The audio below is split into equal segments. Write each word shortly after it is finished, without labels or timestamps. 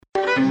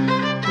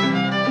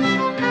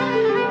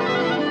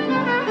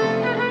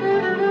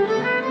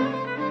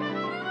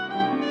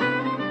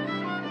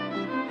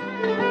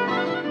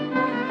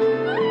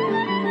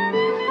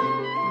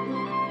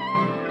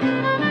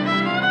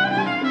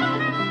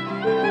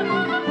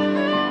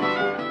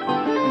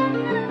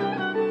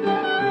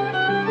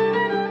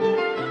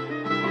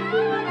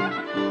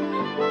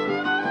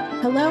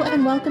Hello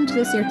and welcome to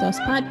the Ciertos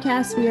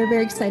podcast. We are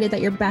very excited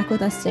that you're back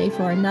with us today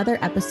for another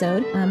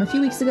episode. A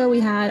few weeks ago,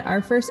 we had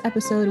our first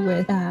episode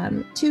with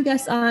two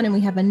guests on, and we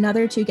have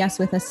another two guests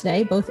with us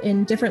today, both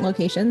in different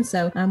locations.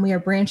 So we are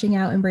branching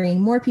out and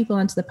bringing more people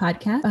onto the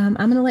podcast. I'm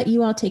going to let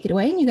you all take it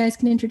away, and you guys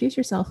can introduce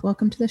yourself.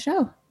 Welcome to the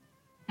show.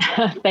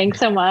 Thanks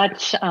so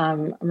much,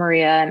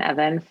 Maria and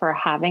Evan, for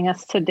having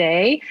us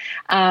today.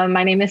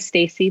 My name is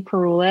Stacy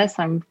Perulis.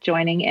 I'm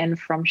joining in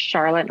from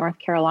Charlotte, North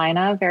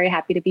Carolina. Very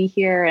happy to be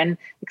here and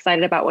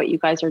excited about what you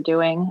guys are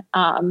doing.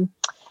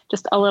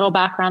 Just a little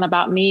background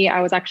about me.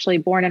 I was actually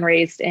born and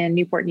raised in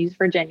Newport News,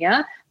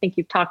 Virginia. I think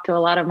you've talked to a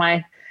lot of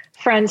my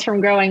friends from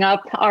growing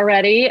up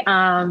already.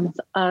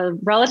 A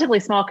relatively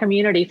small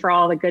community for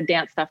all the good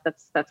dance stuff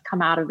that's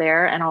come out of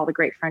there and all the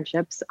great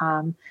friendships.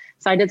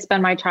 So I did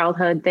spend my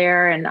childhood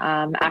there, and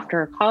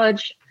after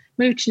college,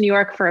 moved to New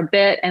York for a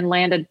bit and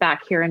landed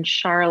back here in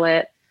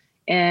Charlotte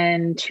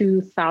in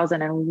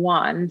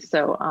 2001.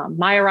 So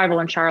my arrival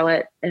in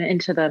Charlotte and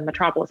into the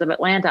metropolis of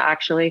Atlanta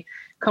actually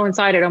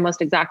coincided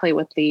almost exactly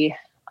with the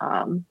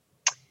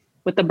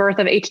birth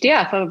of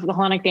HDF, of the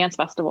Hellenic Dance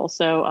Festival.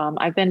 So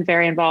I've been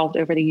very involved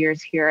over the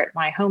years here at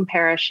my home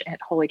parish at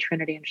Holy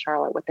Trinity in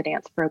Charlotte with the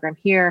dance program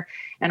here,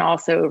 and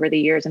also over the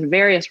years in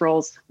various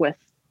roles with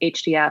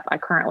HDF. I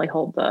currently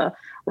hold the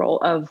role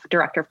of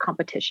Director of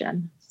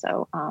Competition.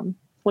 So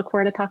look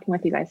forward to talking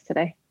with you guys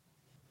today.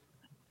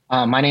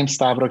 My name's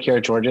Stavros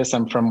Karageorgis.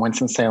 I'm from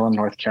Winston-Salem,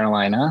 North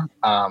Carolina.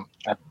 I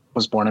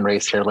was born and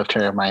raised here, lived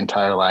here my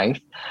entire life.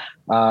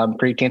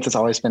 Greek dance has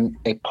always been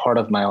a part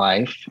of my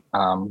life.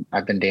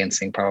 I've been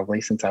dancing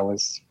probably since I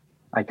was,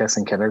 I guess,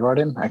 in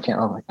kindergarten. I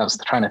was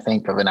trying to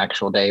think of an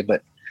actual day,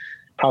 but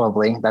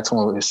probably that's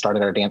when we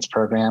started our dance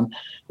program.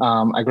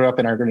 I grew up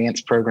in our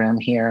dance program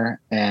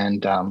here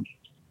and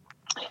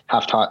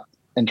have taught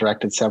and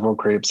directed several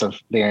groups of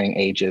varying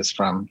ages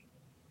from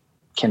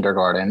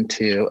kindergarten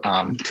to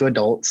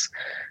adults.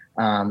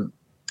 In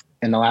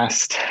the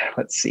last,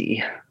 let's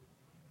see,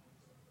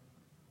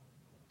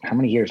 how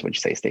many years would you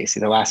say, Stacy?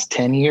 The last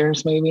 10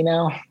 years, maybe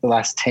now? The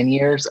last 10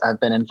 years, I've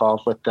been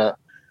involved with the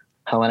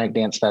Hellenic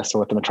Dance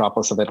Festival at the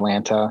metropolis of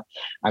Atlanta.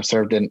 I've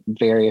served in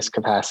various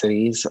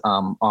capacities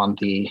on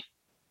the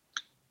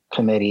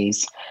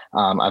committees.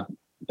 I've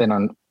been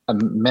a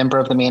member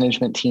of the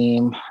management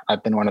team.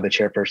 I've been one of the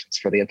chairpersons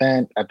for the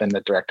event. I've been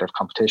the director of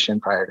competition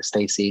prior to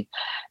Stacy.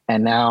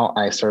 And now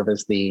I serve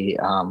as the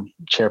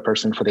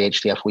chairperson for the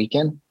HDF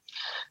weekend.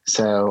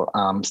 So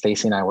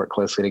Stacy and I work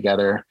closely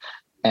together,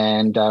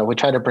 and we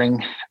try to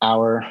bring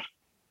our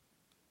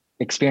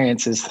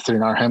experiences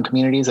through our home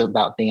communities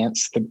about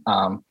dance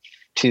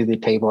to the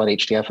table at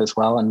HDF as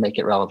well, and make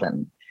it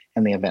relevant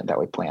in the event that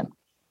we plan.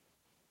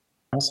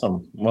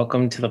 Awesome.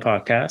 Welcome to the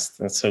podcast.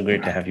 That's so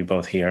great to have you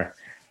both here.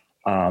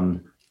 So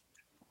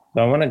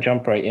I want to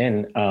jump right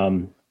in,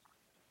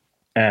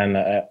 and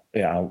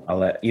I'll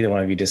let either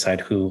one of you decide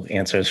who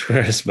answers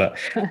first. But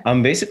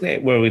basically,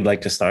 where we'd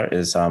like to start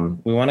is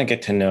we want to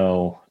get to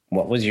know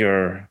what was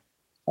your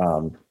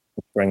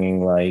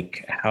upbringing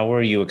like. How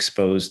were you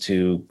exposed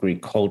to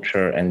Greek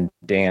culture and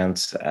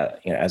dance?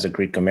 As a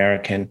Greek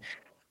American,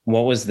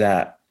 what was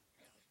that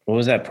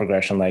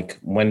progression like?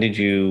 When did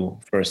you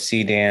first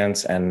see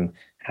dance, and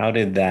how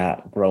did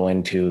that grow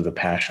into the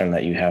passion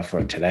that you have for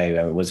it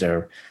today? Was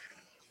there,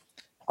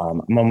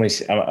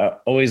 I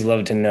always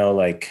love to know,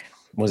 like,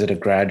 was it a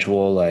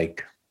gradual,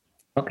 like,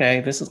 okay,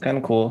 this is kind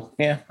of cool.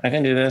 Yeah, I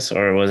can do this.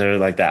 Or was there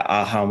like that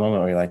aha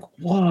moment where you're like,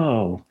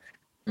 whoa,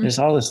 there's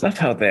all this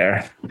stuff out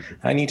there.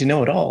 I need to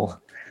know it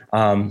all.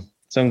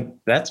 So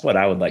that's what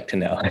I would like to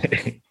know.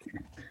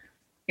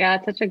 Yeah,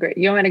 it's such a great,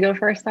 you want me to go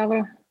first,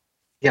 Stavro?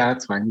 Yeah,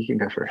 that's fine. You can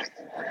go first.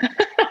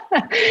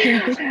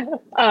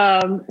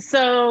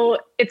 So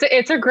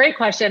it's a great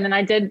question. And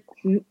I did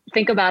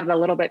think about it a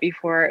little bit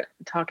before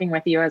talking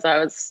with you as I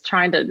was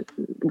trying to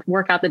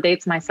work out the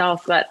dates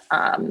myself. But,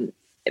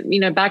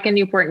 back in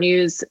Newport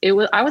News,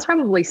 I was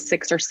probably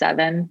 6 or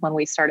 7 when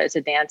we started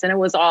to dance. And it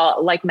was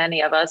all, like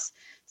many of us,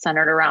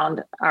 centered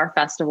around our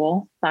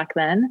festival back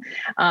then.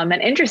 And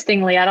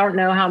interestingly, I don't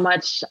know how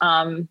much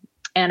Anna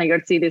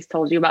Yortsidis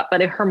told you about,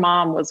 but her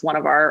mom was one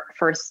of our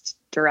first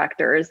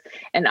directors.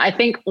 And I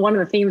think one of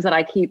the themes that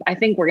I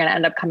think we're going to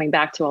end up coming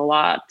back to a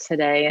lot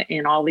today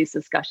in all these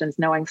discussions,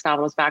 knowing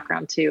Stavros'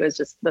 background too, is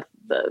just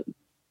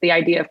the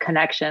idea of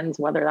connections,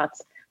 whether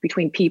that's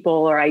between people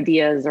or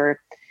ideas or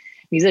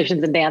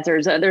musicians and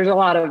dancers. There's a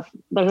lot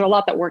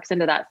that works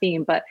into that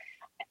theme. But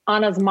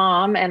Anna's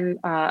mom and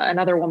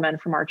another woman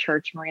from our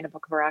church, Marina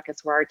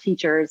Vukavarakis, were our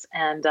teachers,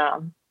 and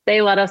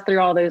they led us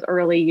through all those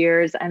early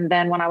years. And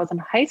then when I was in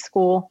high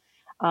school,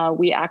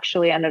 we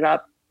actually ended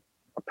up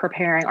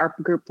our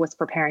group was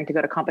preparing to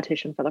go to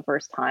competition for the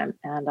first time.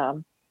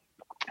 And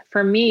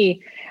for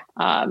me,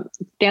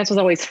 dance was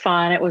always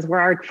fun. It was where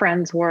our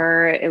friends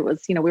were. It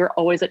was, we were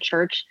always at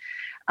church.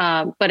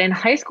 But in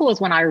high school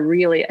is when I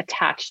really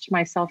attached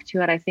myself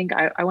to it. I think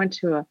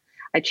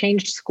I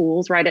changed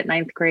schools right at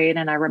ninth grade.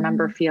 And I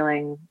remember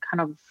feeling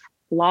kind of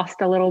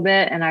lost a little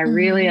bit. And I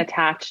really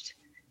attached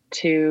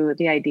to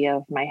the idea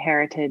of my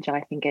heritage. And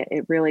I think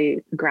it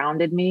really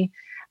grounded me,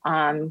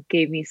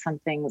 gave me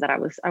something that I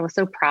was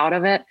so proud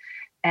of it.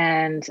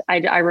 And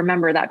I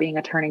remember that being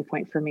a turning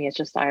point for me. It's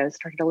just, I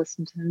started to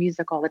listen to the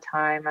music all the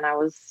time, and I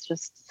was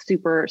just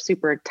super,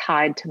 super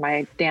tied to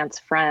my dance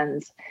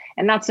friends,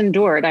 and that's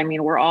endured. I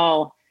mean, we're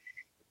all,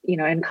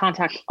 in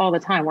contact all the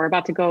time. We're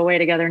about to go away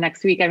together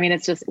next week. I mean,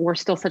 it's just, we're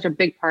still such a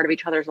big part of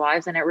each other's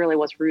lives, and it really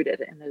was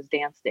rooted in those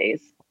dance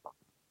days.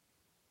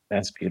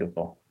 That's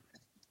beautiful.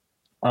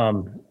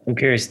 I'm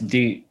curious,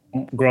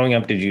 growing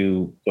up, did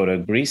you go to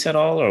Greece at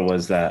all, or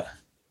was that?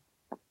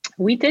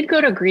 We did go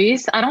to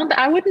Greece.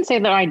 I wouldn't say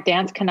that my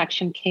dance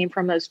connection came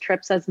from those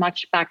trips as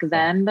much back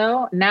then,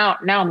 though. Now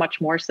much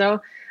more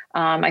so.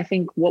 I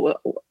think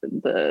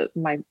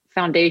my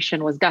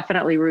foundation was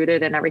definitely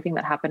rooted in everything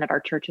that happened at our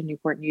church in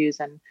Newport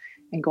News and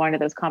going to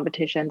those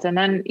competitions. And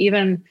then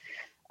even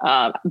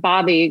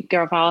Bobby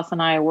Garofalis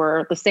and I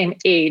were the same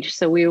age.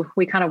 So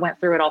we kind of went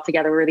through it all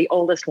together. We were the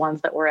oldest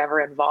ones that were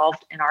ever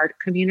involved in our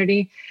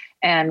community.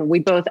 And we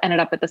both ended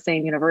up at the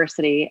same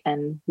university,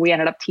 and we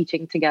ended up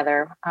teaching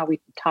together. We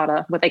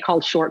taught what they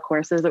called short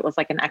courses. It was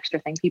like an extra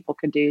thing people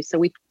could do.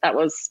 So that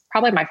was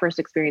probably my first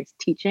experience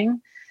teaching.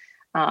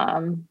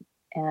 From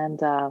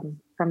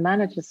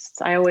then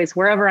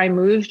wherever I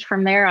moved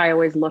from there, I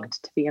always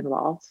looked to be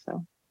involved.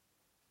 So.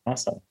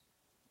 Awesome.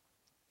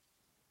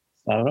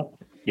 So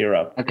you're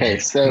up. Okay.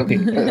 So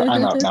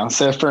I'm up now.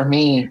 So for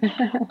me,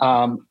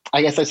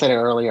 I guess I said it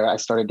earlier, I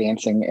started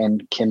dancing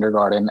in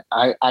kindergarten.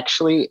 I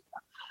actually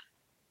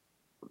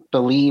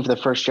believe the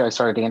first year I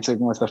started dancing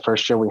was the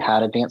first year we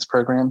had a dance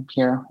program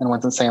here in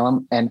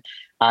Winston-Salem. And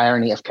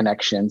irony of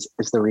connections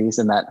is the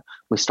reason that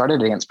we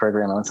started a dance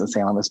program in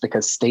Winston-Salem is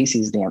because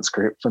Stacy's dance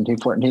group from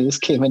Newport News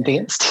came and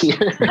danced here.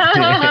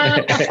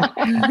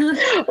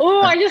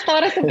 Oh, I just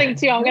thought of something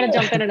too. I'm going to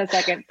jump in a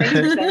second.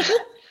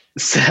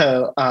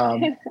 So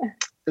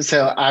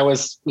I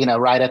was,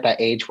 right at that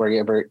age where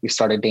you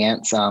started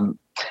dance.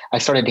 I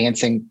started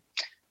dancing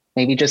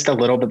maybe just a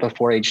little bit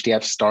before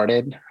HDF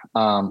started.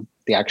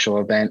 The actual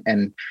event,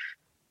 and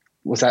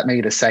was that maybe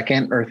the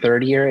second or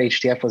third year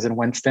HDF was in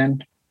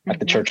Winston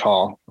at the church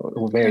hall?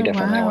 Very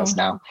different than it was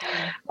now.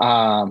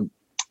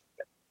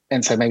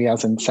 And so maybe I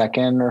was in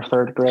second or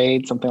third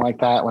grade, something like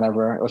that.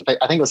 Whenever it was,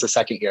 I think it was the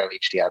second year of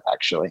HDF.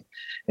 Actually,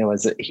 it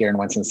was here in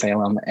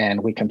Winston-Salem,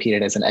 and we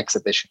competed as an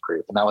exhibition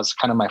group, and that was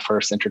kind of my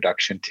first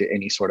introduction to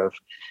any sort of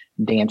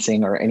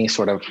dancing or any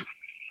sort of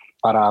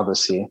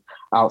paravasi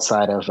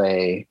outside of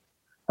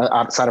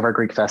our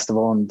Greek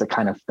festival and the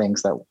kind of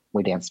things that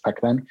we danced back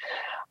then.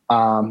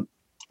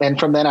 And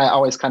from then I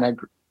always kind of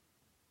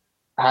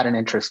had an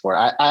interest for it.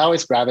 I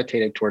always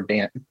gravitated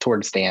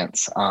towards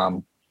dance.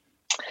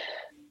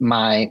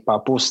 My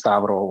papu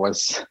Stavro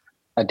was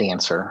a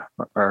dancer,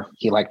 or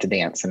he liked to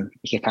dance, and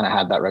he kind of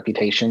had that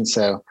reputation.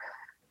 So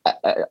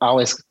it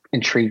always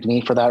intrigued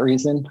me for that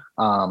reason.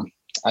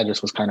 I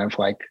just was kind of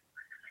like,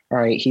 all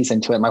right, he's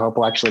into it. My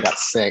papu actually got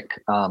sick.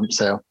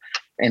 So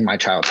in my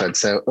childhood.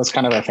 So it was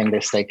kind of a thing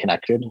to stay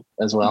connected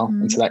as well.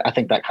 And so I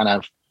think that kind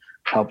of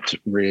helped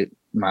root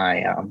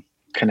my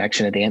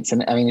connection to dance.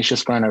 And I mean, it's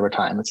just grown over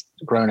time. It's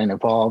grown and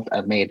evolved.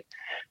 I've made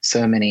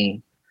so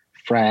many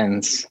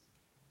friends,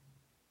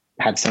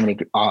 had so many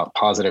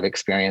positive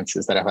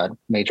experiences that have had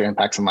major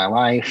impacts on my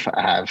life.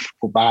 I have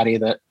a body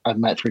that I've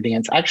met through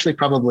dance. Actually,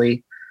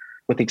 probably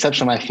with the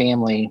exception of my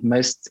family,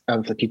 most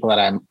of the people that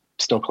I'm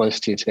still close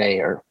to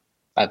today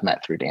I've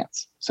met through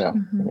dance. So I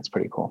think it's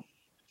pretty cool.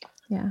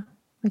 Yeah.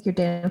 Like your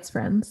dance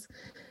friends.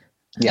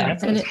 Yeah.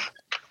 And it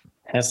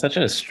has such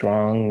a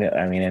strong,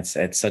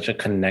 it's such a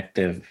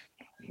connective,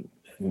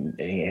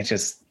 it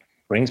just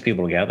brings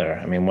people together.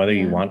 I mean, whether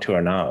you want to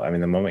or not,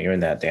 the moment you're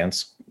in that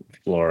dance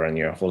floor and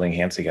you're holding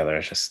hands together,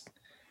 it's just,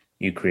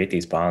 you create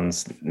these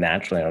bonds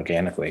naturally,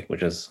 organically,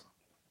 which is,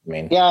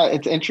 Yeah,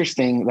 it's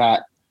interesting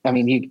that,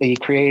 you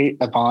create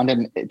a bond,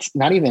 and it's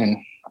not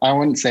even, I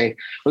wouldn't say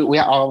we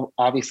all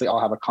obviously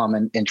all have a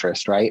common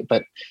interest, right?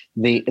 But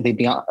the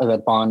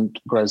bond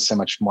grows so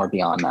much more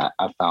beyond that.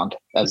 I've found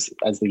as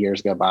the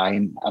years go by,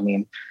 and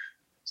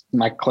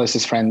my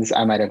closest friends,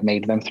 I might have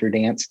made them through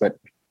dance, but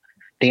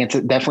dance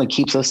definitely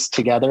keeps us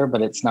together.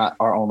 But it's not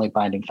our only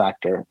binding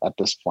factor at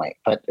this point.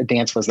 But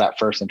dance was that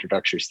first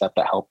introductory step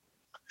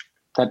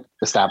that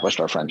established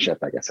our friendship,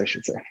 I guess I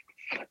should say.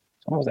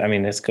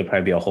 This could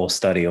probably be a whole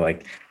study,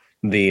 like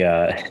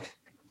the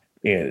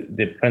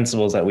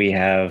principles that we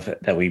have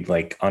that we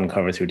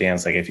uncover through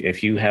dance. Like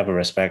if you have a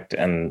respect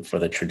and for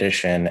the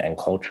tradition and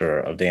culture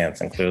of dance,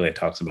 and clearly it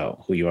talks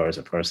about who you are as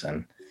a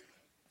person.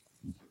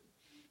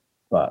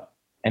 But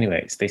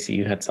anyway, Stacy,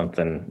 you had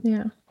something.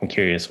 Yeah. I'm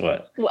curious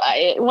what.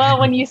 Well,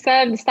 when you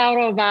said,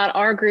 Stavro, about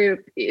our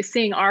group,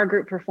 seeing our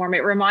group perform,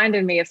 it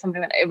reminded me of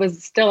something that it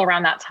was still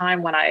around that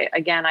time when I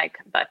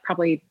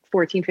probably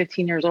 14,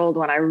 15 years old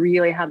when I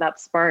really had that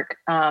spark.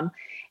 I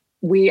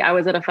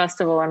was at a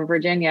festival in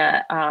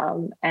Virginia,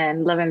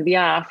 and Levin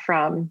Via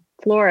from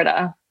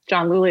Florida,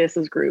 John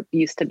Lulius's group,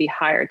 used to be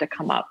hired to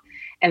come up,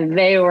 and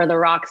they were the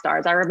rock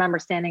stars. I remember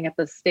standing at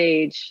the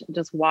stage,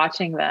 just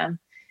watching them.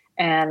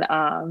 And,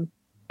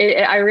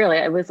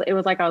 it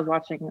was like I was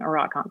watching a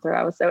rock concert.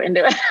 I was so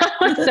into it. I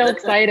was so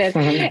excited.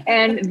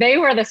 And they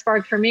were the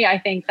spark for me. I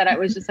think that I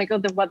was just like,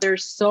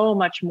 there's so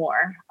much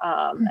more.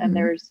 And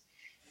there's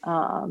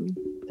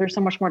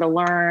so much more to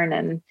learn.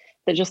 And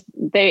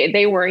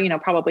they were,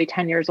 probably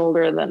 10 years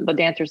older than the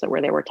dancers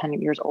they were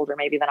 10 years older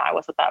maybe than I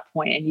was at that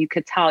point. And you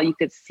could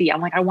see,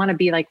 I'm like, I want to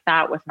be like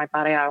that with my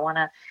body. I want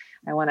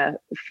to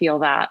feel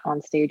that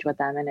on stage with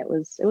them. And it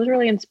was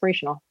really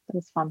inspirational. It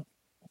was fun.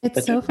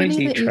 It's so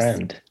funny that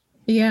trend.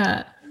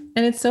 Yeah.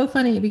 And it's so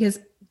funny because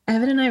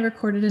Evan and I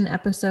recorded an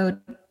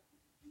episode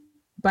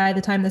by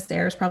the time this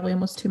airs, probably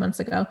almost 2 months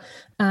ago,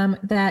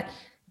 that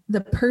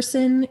the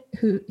person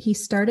who he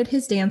started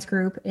his dance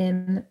group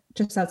in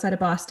just outside of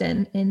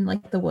Boston in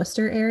like the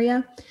Worcester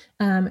area,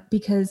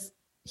 because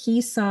he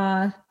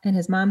saw and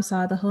his mom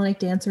saw the Hellenic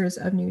Dancers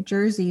of New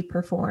Jersey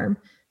perform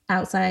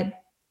outside,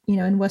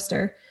 in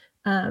Worcester.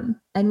 And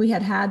we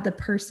had the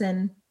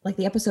person, like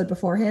the episode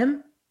before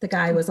him, the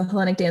guy was a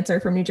Hellenic dancer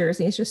from New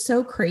Jersey. It's just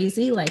so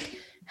crazy, like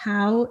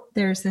how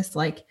there's this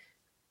like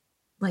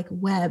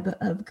web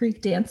of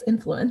Greek dance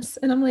influence.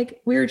 And I'm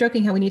like, we were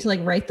joking how we need to like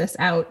write this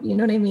out. You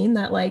know what I mean?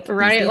 That like,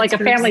 right. Like a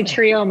family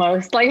tree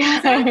almost, like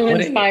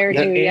inspired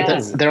you.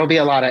 Yeah. There'll be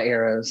a lot of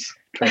arrows.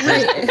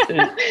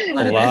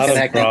 a lot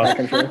of cross.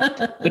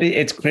 But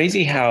it's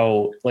crazy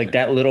how like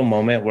that little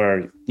moment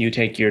where you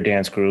take your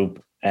dance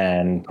group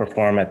and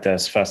perform at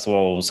this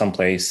festival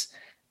someplace,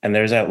 and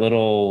there's that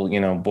little,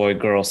 boy,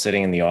 girl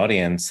sitting in the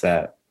audience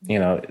that,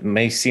 it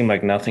may seem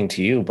like nothing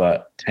to you,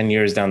 but 10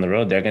 years down the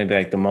road, they're going to be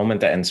like, the moment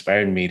that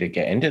inspired me to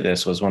get into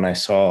this was when I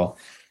saw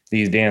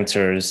these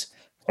dancers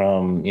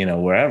from,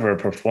 wherever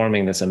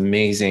performing this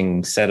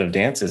amazing set of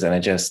dances. And it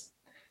just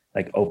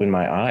like opened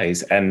my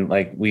eyes. And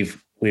like,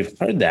 we've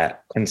heard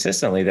that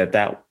consistently,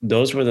 that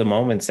those were the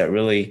moments that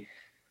really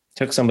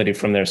took somebody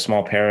from their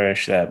small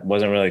parish that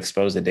wasn't really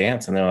exposed to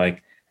dance. And they're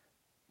like,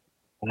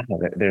 wow,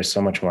 there's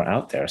so much more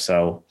out there.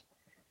 So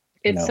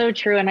it's so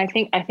true. And I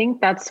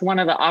think that's one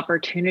of the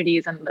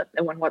opportunities and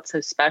what's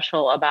so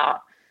special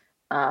about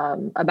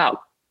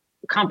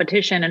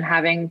competition and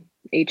having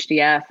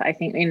HDF. I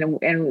think,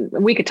 and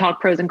we could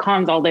talk pros and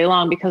cons all day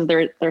long because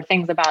there are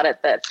things about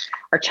it that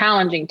are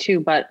challenging too,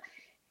 but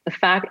the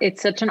fact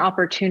it's such an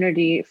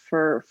opportunity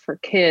for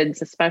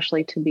kids,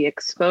 especially to be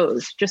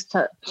exposed, just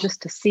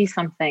to see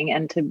something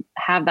and to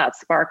have that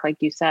spark, like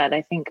you said.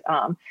 I think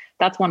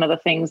that's one of the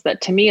things that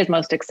to me is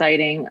most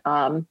exciting.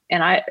 And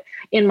I,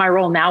 in my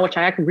role now, which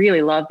I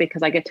really love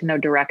because I get to know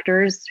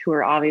directors who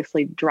are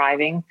obviously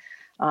driving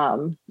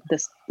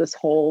this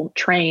whole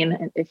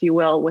train, if you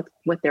will,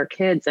 with their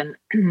kids. And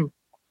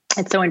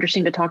it's so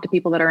interesting to talk to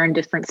people that are in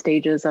different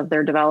stages of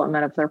their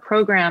development of their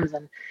programs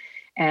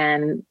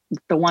and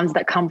the ones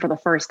that come for the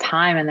first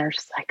time and they're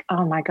just like,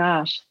 oh my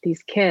gosh,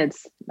 these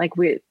kids, like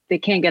they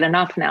can't get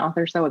enough now.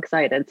 They're so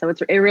excited. So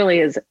it really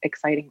is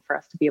exciting for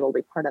us to be able to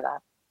be part of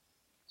that.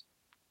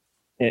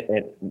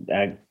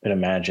 I could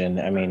imagine.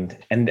 I mean,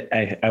 and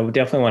I would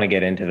definitely want to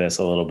get into this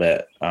a little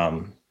bit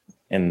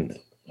in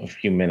a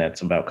few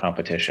minutes about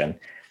competition.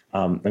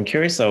 I'm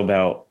curious though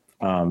about,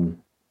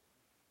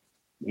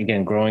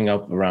 again, growing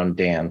up around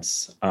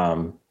dance.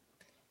 I'm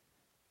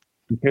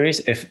curious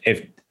if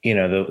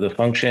the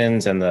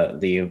functions and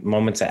the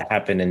moments that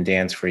happen in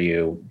dance for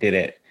you, did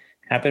it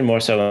happen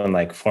more so in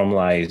like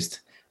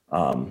formalized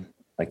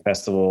like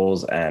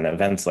festivals and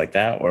events like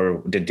that,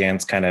 or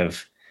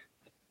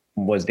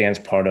was dance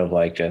part of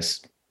like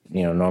just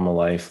normal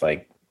life,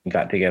 like you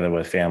got together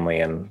with family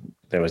and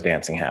there was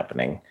dancing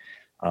happening?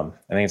 I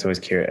think it's always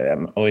curious.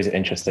 I'm always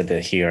interested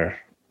to hear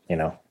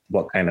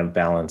what kind of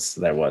balance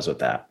there was with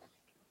that.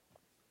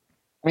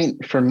 I mean,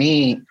 for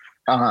me,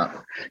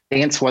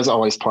 dance was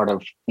always part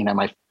of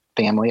my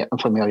family and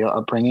familial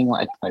upbringing,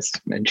 like I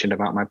mentioned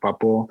about my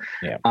papu.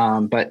 Yeah.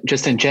 But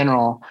just in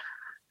general,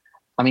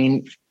 I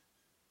mean,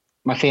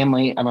 my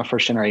family, I'm a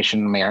first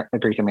generation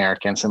Greek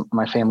American, so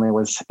my family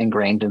was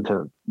ingrained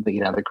into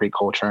the Greek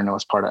culture, and it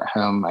was part of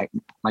home.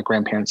 My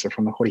grandparents are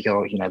from the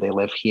Horiyo, they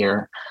live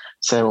here,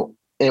 so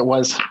it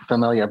was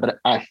familiar. But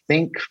I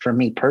think for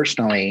me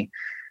personally,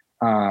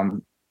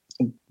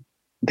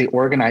 the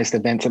organized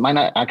events, it might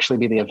not actually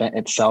be the event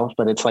itself,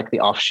 but it's like the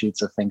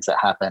offshoots of things that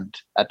happened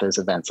at those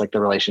events, like the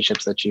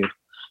relationships that you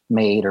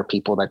made or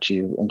people that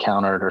you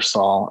encountered or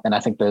saw. And I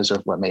think those are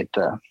what made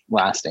the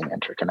lasting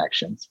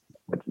interconnections,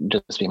 would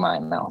just be my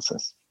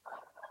analysis.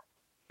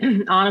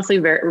 Honestly,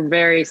 very,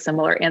 very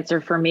similar answer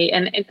for me.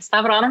 And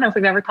Stavro, I don't know if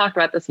we've ever talked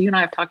about this. You and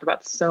I have talked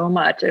about so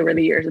much over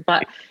the years,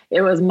 but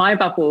it was my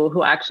papu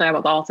who actually I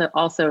was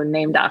also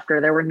named after.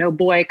 There were no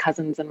boy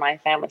cousins in my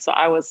family, so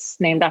I was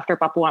named after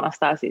Papu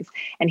Anastasis,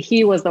 and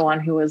he was the one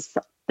who was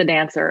the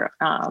dancer.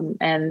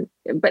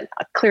 But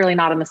clearly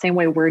not in the same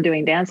way we're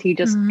doing dance. He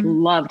just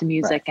loved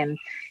music, and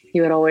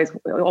he would always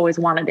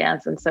want to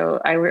dance. And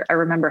so I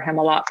remember him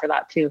a lot for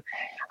that too.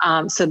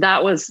 So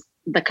that was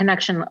the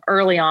connection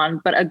early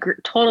on, but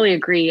totally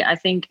agree. I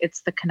think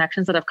it's the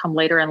connections that have come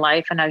later in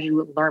life. And as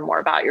you learn more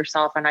about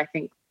yourself, and I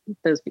think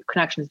those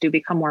connections do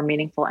become more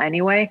meaningful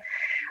anyway.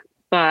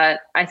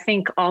 But I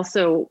think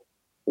also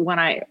when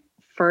I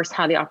first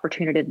had the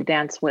opportunity to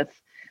dance with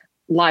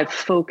live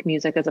folk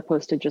music, as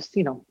opposed to just,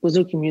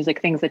 bouzouki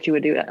music, things that you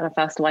would do at a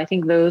festival, I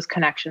think those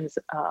connections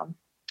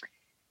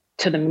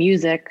to the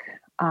music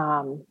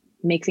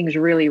make things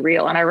really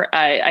real. And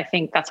I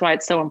think that's why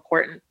it's so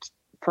important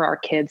for our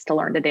kids to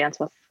learn to dance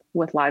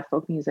with live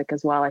folk music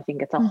as well. I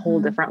think it's a whole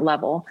different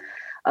level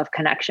of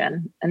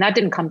connection. And that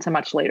didn't come to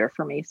much later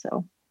for me.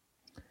 So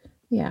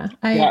yeah,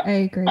 I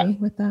agree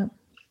with that.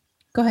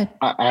 Go ahead.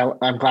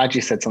 I'm glad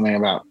you said something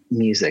about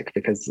music,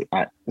 because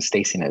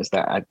Stacy knows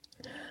that I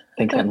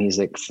think that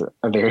music's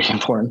a very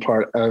important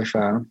part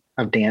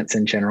of dance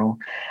in general.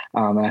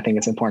 And I think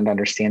it's important to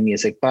understand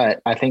music,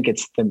 but I think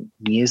it's the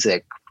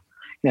music,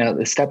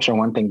 the steps are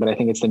one thing, but I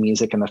think it's the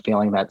music and the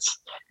feeling that's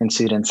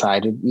ensued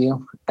inside of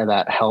you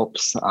that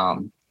helps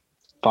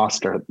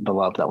foster the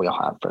love that we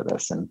all have for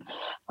this. And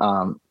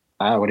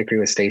I would agree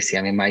with Stacy.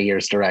 I mean, my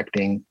years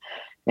directing,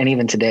 and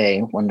even today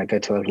when I go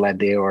to a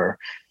Lede or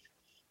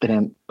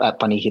been at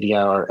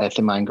Panikiria or at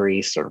Thema in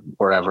Greece or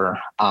wherever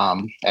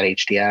at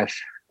HDF,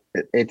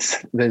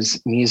 it's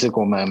those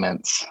musical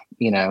moments,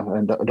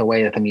 and the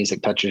way that the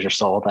music touches your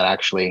soul that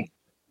actually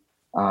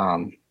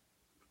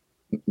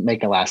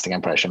make a lasting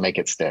impression, make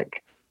it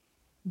stick,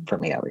 for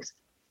me at least.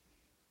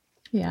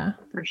 Yeah,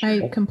 for sure.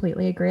 I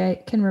completely agree. I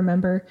can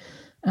remember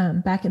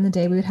back in the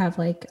day, we would have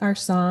like our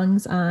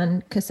songs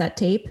on cassette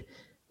tape.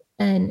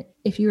 And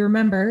if you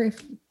remember,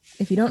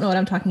 if you don't know what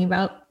I'm talking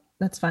about,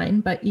 that's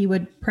fine. But you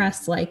would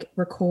press like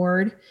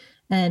record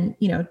and,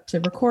 to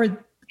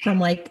record from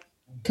like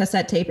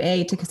cassette tape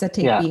A to cassette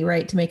tape B,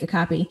 right, to make a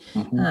copy.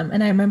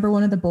 And I remember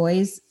one of the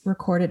boys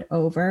recorded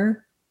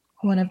over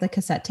one of the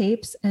cassette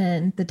tapes,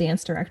 and the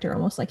dance director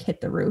almost like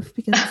hit the roof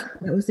because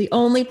it was the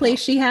only place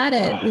she had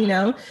it,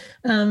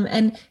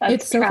 and that's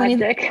it's so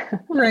tragic. funny,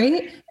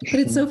 right?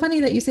 But it's so funny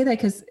that you say that,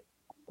 because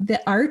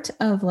the art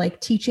of like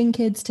teaching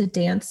kids to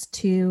dance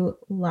to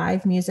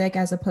live music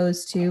as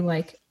opposed to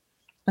like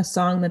a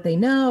song that they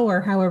know or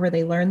however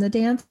they learn the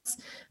dance,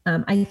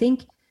 I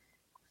think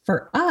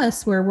for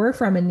us, where we're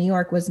from in New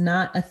York, was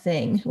not a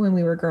thing when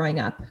we were growing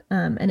up.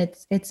 And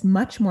it's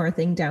much more a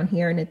thing down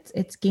here, and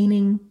it's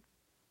gaining,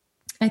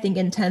 I think,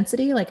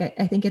 intensity. Like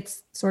I think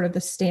it's sort of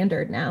the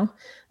standard now,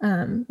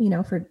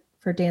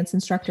 for dance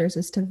instructors,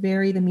 is to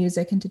vary the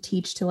music and to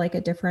teach to like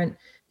a different,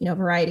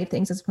 variety of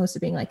things, as opposed to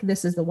being like,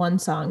 this is the one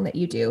song that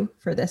you do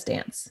for this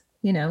dance,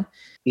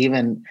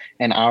 Even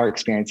in our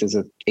experiences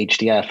with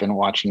HDF and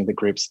watching the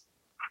groups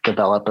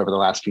develop over the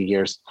last few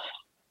years,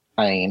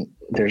 I mean,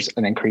 there's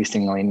an increased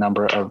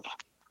number of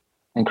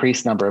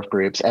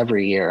groups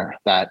every year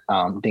that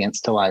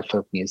dance to live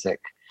folk music.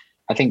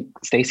 I think,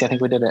 Stacy,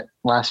 we did it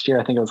last year.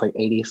 I think it was like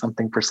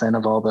 80%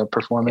 of all the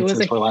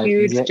performances were live music.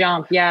 It was a huge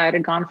jump. Yeah, it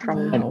had gone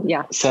from,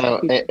 So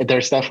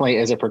there's definitely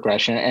is a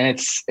progression, and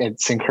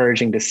it's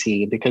encouraging to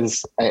see,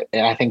 because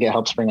I think it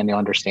helps bring a new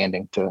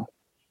understanding to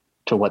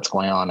what's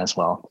going on as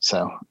well.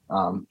 So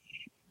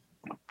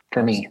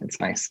for me, it's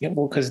nice. Yeah,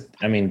 well, because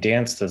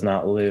dance does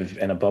not live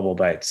in a bubble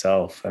by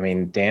itself.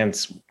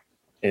 Dance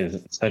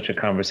is such a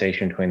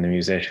conversation between the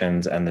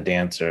musicians and the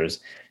dancers,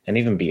 and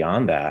even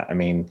beyond that.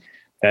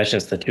 That's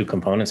just the two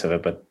components of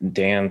it. But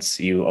dance,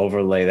 you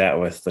overlay that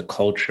with the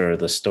culture,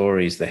 the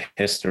stories, the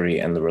history,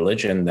 and the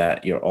religion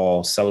that you're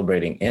all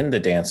celebrating in the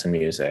dance and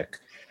music.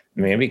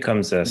 It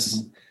becomes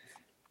this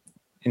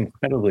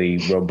incredibly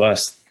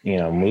robust,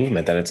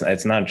 movement that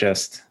it's not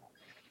just,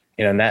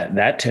 and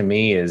that to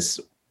me is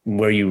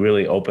where you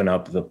really open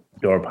up the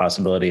door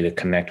possibility to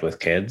connect with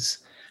kids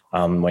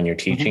when you're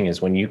teaching,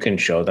 is when you can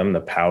show them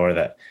the power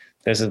that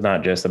this is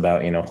not just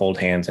about, hold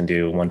hands and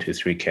do 1, 2,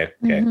 3, kick,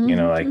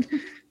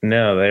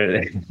 no,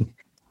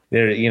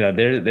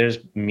 there's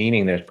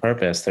meaning, there's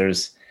purpose,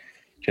 there's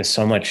just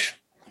so much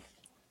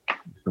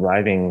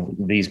driving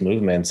these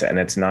movements. And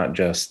it's not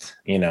just,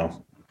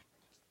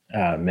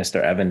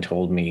 Mr. Evan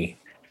told me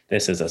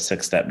this is a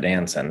 6-step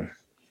dance, and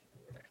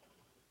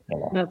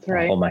that's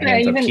right. I'll hold my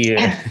hands up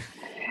here.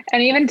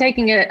 And even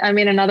taking it,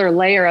 another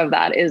layer of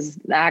that is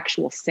the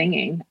actual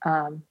singing,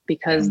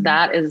 because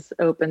that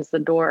opens the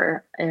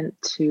door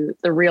into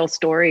the real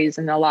stories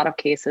in a lot of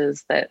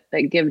cases that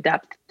give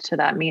depth to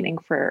that meaning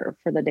for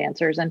the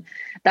dancers. And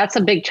that's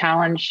a big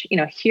challenge,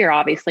 here,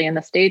 obviously in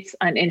the States.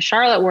 And in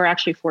Charlotte, we're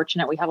actually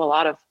fortunate. We have a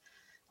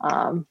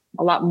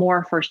lot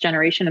more first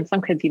generation, and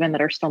some kids even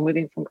that are still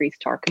moving from Greece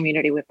to our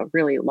community. We have a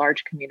really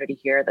large community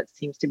here that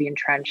seems to be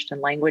entrenched, and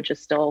language is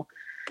still,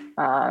 we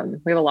have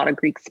a lot of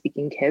Greek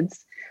speaking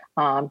kids.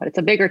 But it's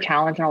a bigger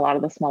challenge in a lot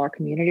of the smaller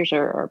communities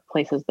or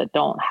places that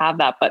don't have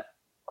that. But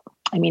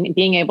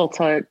being able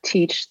to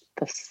teach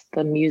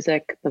the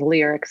music, the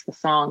lyrics, the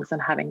songs,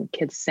 and having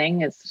kids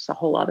sing is just a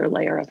whole other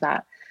layer of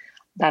that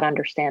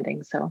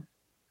understanding. So,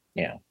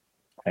 yeah,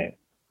 right.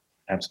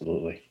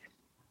 Absolutely.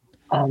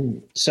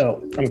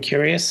 So I'm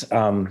curious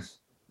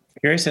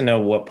to know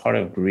what part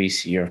of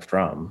Greece you're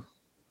from.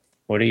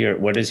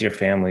 Where does your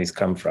families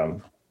come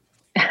from?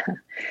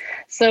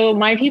 So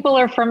my people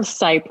are from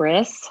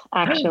Cyprus,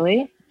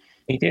 actually.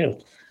 Me too.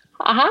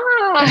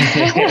 Aha!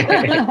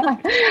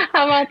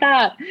 How about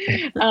that?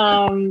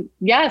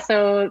 Yeah,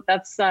 so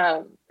that's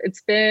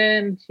it's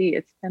been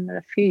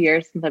a few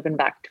years since I've been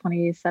back.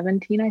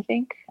 2017, I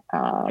think.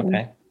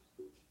 Okay.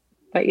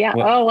 But yeah,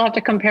 we'll have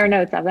to compare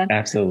notes, Evan.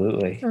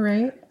 Absolutely. All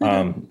right.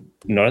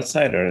 North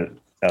side or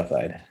south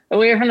side?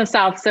 We're from the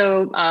south,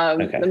 so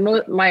Okay.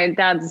 my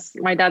dad's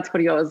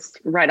studio is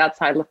right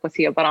outside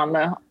Nicosia, but on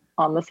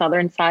the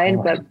southern side.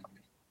 Oh. But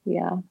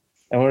yeah.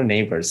 And we're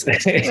neighbors. How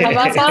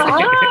about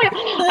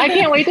that? I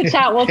can't wait to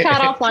chat. We'll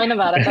chat offline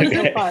about it. That's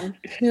so fun.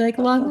 You're like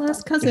long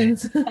lost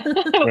cousins.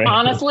 Right.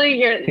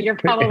 Honestly, you're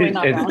probably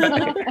not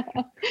wrong.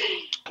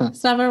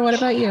 Stavro, what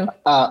about you?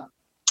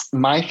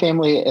 My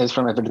family is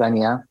from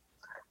Everdania,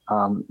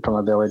 from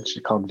a village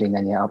called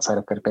Vinanya outside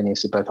of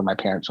Karpenisi. Both of my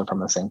parents are from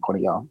the same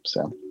Korea.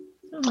 So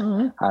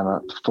Aww. I'm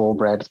a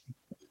full-bred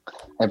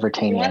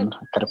Evertanian.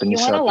 You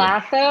want to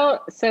laugh though?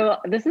 So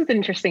this is an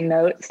interesting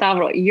note.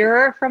 Stavro,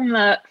 you're from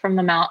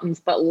the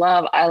mountains but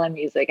love island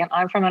music, and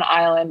I'm from an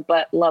island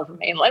but love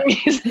mainland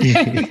music.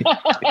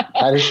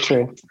 That is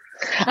true.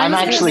 I'm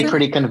actually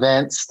pretty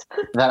convinced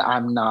that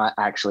I'm not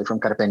actually from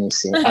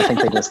Karpenisi. I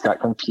think they just got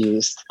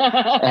confused,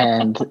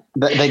 and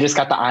they just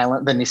got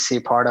the Nisi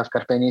part of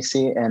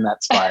Karpenisi, and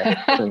that's why.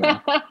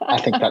 I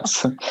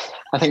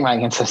think my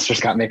ancestors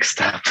got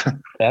mixed up.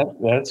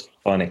 That's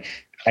funny.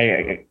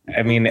 I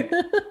mean,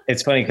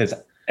 it's funny because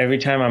every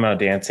time I'm out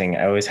dancing,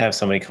 I always have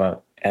somebody come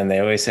up and they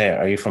always say,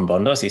 "Are you from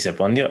Bondos?" He said,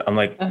 "Bondio." I'm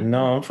like,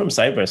 "No, I'm from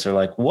Cyprus." They're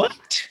like, "What?"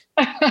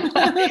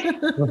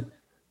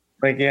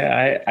 Like,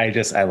 yeah,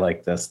 I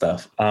like this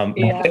stuff.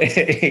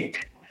 Yeah.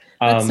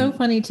 That's so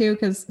funny too,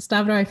 because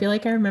Stavro, I feel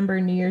like I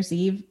remember New Year's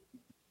Eve.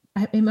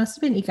 It must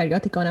have been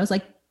Ikariotico, and I was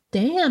like,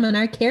 "Damn, an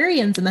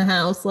Arcarian's in the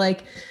house!"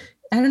 Like,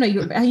 I don't know,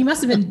 you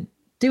must have been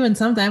doing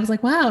something. I was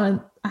like, "Wow," and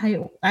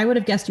I would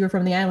have guessed you were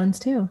from the islands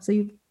too. So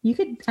you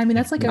could. I mean,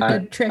 that's like a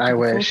good trick I to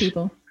wish. fool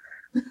people.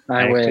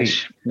 I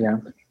wish. Yeah.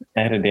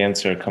 I had a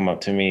dancer come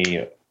up to me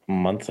a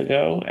month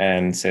ago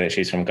and say that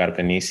she's from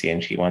Karpenisi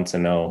and she wants to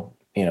know,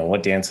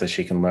 what dances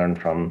she can learn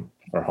from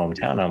her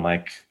hometown. I'm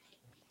like,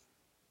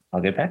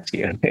 I'll get back to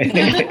you.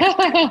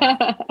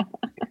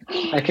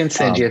 I can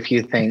send you a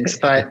few things,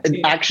 but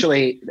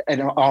actually,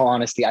 in all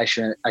honesty, I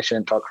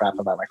shouldn't talk crap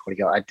about my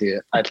Korea. I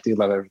do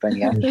love everything.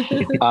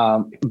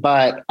 Yeah.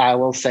 But I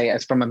will say,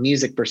 as from a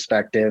music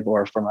perspective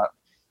or from a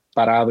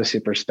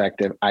Paradosu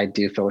perspective, I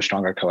do feel a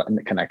stronger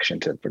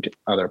connection to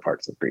other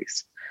parts of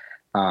Greece.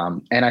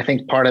 And I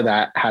think part of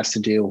that has to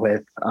do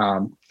with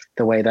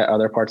the way that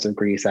other parts of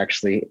Greece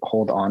actually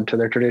hold on to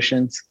their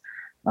traditions.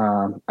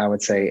 I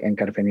would say in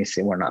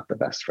Karpenisi, we're not the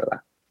best for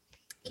that.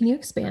 Can you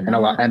expand? And a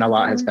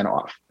lot has been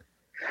off.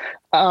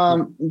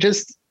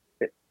 Just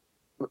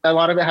a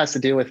lot of it has to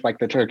do with like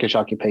the Turkish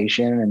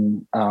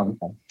occupation and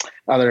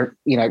other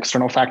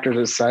external factors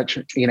as such.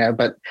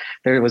 But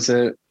there's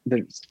a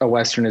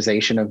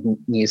westernization of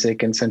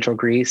music in central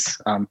Greece,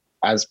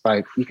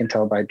 you can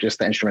tell by just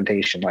the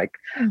instrumentation, like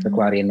the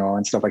clarinets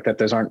and stuff like that.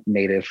 Those aren't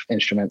native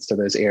instruments to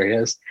those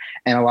areas,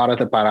 and a lot of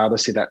the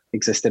paradosu that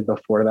existed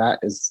before that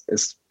is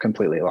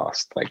completely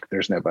lost. Like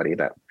there's nobody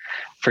that,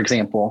 for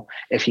example,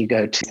 if you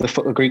go to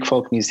the Greek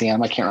Folk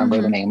Museum, I can't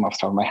remember the name off the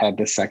top of my head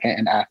this second,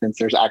 in Athens,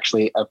 there's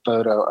actually a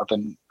photo of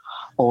an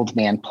old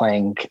man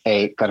playing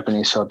a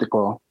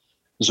Karpenisotiko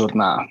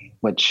zurna,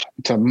 which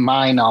to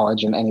my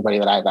knowledge and anybody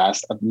that I've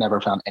asked, I've never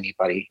found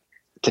anybody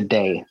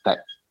today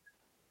that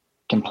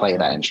can play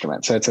that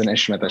instrument. So it's an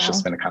instrument that's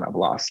just been kind of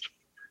lost.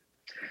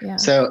 Yeah.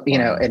 So,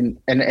 and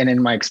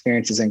in my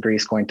experiences in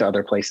Greece, going to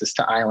other places,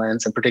 to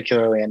islands, and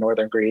particularly in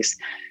northern Greece,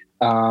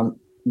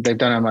 they've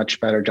done a much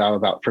better job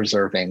about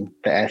preserving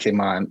the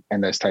ethima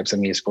and those types of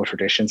musical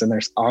traditions. And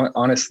there's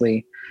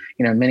honestly,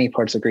 in many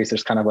parts of Greece,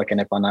 there's kind of like an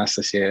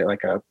epanastasia,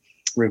 like a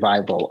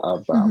revival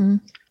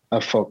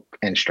of folk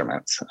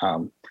instruments.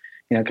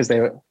 Because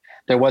there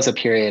was a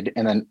period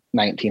in the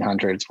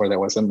 1900s where there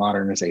was a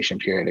modernization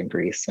period in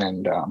Greece,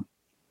 and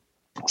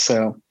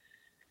so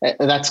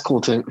that's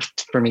cool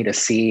for me to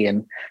see,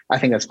 and I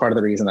think that's part of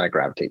the reason that I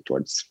gravitate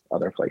towards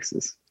other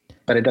places.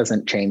 But it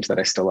doesn't change that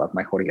I still love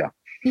my Korea.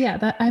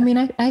 Yeah,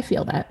 I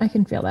feel that. I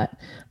can feel that.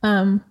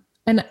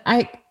 And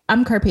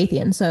I'm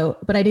Carpathian,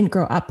 but I didn't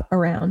grow up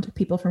around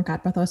people from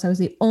Karpathos. I was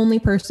the only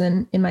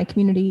person in my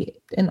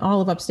community in all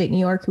of upstate New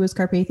York who was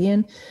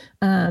Carpathian.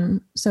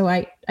 So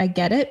I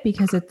get it,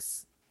 because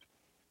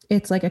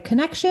it's like a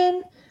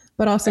connection,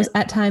 but also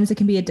at times it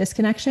can be a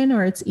disconnection,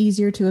 or it's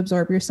easier to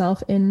absorb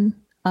yourself in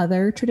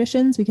other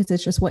traditions because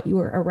it's just what you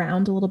were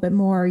around a little bit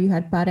more. You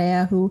had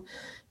Barea who,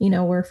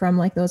 were from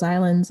like those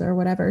islands or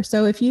whatever.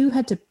 So if you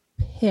had to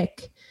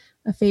pick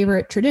a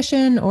favorite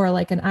tradition or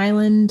like an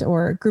island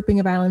or a grouping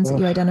of islands that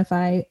you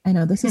identify, I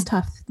know this is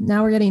tough.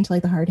 Now we're getting into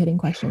like the hard hitting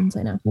questions.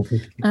 I know.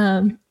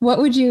 What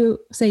would you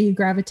say you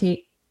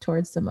gravitate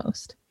towards the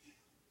most?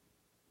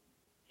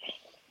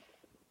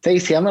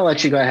 Stacey, I'm gonna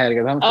let you go ahead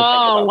because I'm thinking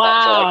Oh, about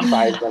wow. that for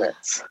like 5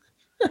 minutes.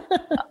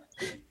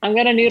 I'm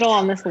going to noodle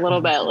on this a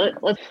little bit.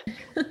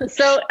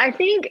 So I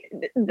think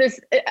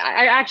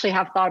I actually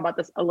have thought about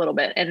this a little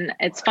bit. And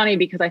it's funny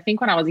because I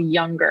think when I was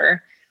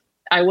younger,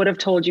 I would have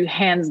told you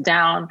hands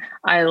down,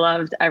 I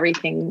loved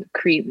everything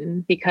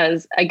Cretan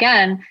because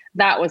again,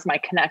 that was my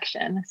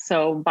connection.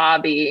 So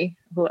Bobby,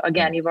 who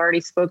again, you've already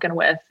spoken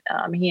with,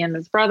 he and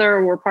his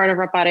brother were part of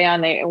Raparea,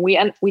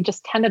 and we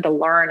just tended to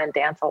learn and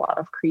dance a lot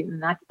of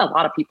Cretan. I think a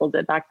lot of people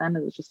did back then.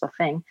 It was just a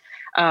thing.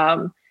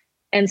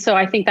 And so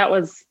I think that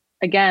was,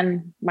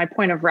 again, my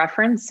point of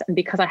reference. And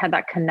because I had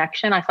that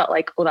connection, I felt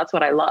like, oh, that's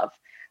what I love.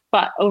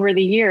 But over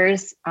the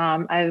years,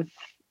 I've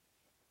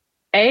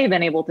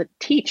been able to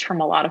teach from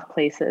a lot of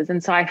places.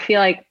 And so I feel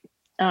like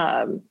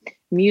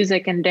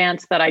music and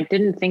dance that I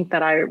didn't think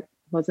that I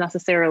was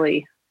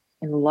necessarily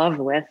in love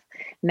with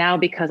now,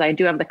 because I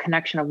do have the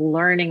connection of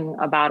learning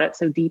about it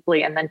so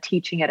deeply and then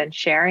teaching it and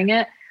sharing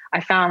it.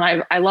 I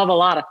found I love a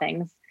lot of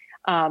things.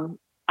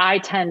 I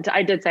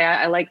did say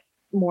I like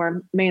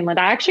more mainland.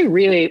 I actually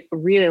really,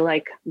 really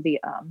like the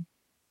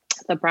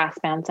brass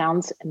band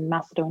sounds in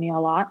Macedonia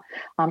a lot.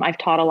 I've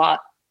taught a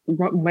lot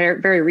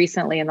very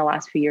recently in the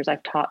last few years.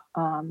 I've taught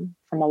from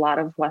a lot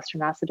of Western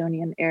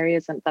Macedonian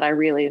areas and that I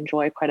really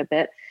enjoy quite a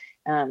bit.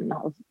 And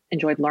I've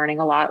enjoyed learning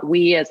a lot.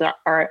 We,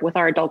 with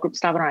our adult group,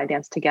 Stavro and I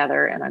dance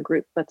together in a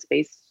group that's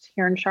based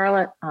here in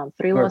Charlotte.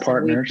 We're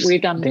partners.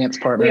 We've done dance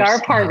partners. We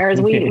are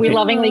partners. We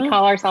lovingly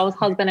call ourselves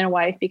husband and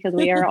wife because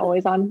we are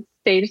always on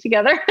stage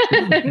together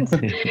and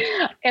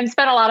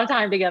spend a lot of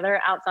time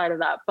together outside of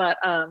that. But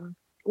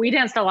we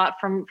danced a lot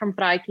from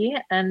Fraiki,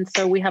 and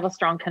so we have a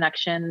strong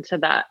connection to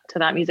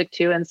that music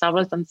too. And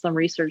Stavro's done some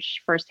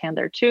research firsthand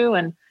there too,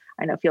 and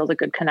I know feels a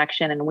good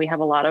connection. And we have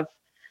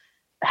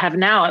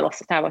now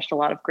established a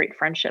lot of great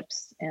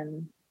friendships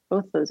in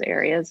both those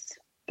areas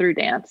through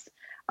dance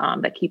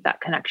that keep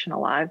that connection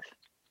alive.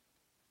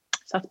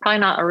 So that's probably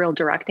not a real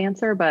direct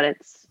answer, but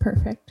it's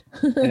perfect.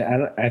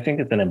 I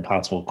think it's an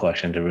impossible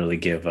question to really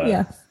give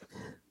a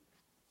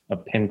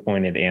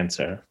pinpointed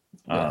answer.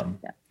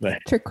 But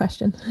trick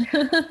question.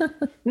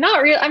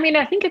 Not real. I mean,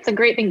 I think it's a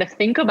great thing to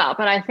think about,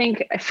 but I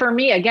think for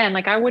me, again,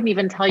 like I wouldn't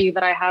even tell you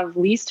that I have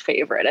least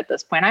favorite at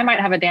this point. I might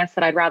have a dance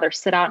that I'd rather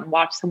sit out and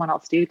watch someone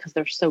else do because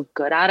they're so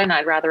good at it and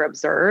I'd rather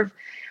observe,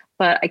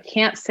 but I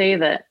can't say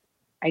that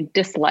I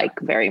dislike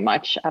very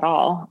much at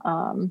all.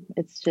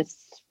 It's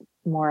just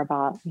more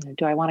about,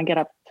 do I want to get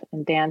up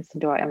and dance?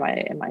 Am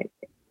I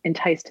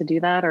enticed to do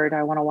that, or do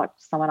I want to watch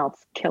someone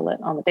else kill it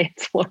on the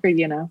dance floor? I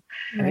think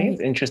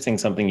it's interesting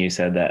something you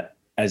said, that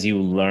as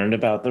you learned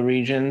about the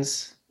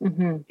regions,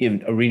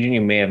 a region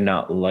you may have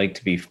not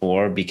liked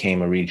before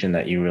became a region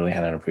that you really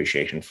had an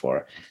appreciation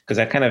for. Because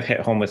that kind of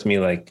hit home with me,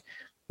 like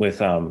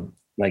with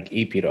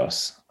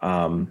Epirus,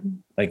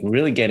 like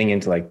really getting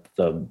into like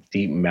the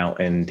deep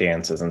mountain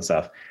dances and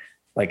stuff.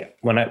 Like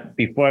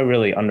before I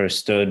really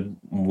understood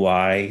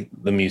why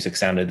the music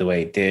sounded the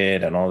way it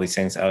did and all these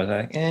things, I was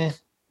like,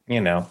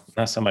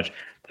 not so much.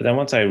 But then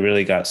once I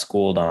really got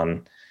schooled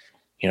on,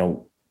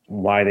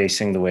 why they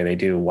sing the way they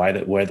do,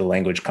 where the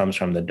language comes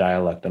from, the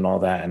dialect and all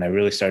that, and I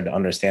really started to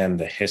understand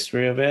the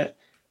history of it,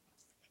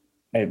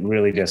 it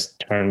really just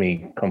turned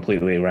me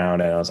completely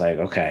around. And I was like,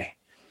 okay,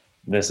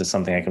 this is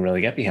something I can really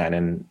get behind.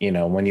 And,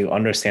 when you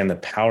understand the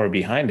power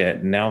behind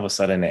it, now all of a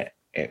sudden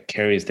it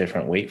carries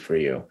different weight for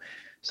you.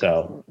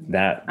 So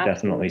that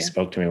definitely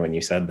spoke to me when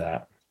you said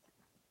that.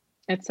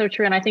 It's so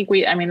true. And I think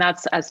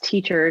that's, as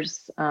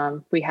teachers,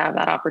 we have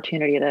that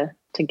opportunity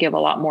to give a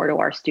lot more to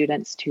our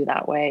students too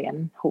that way,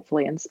 and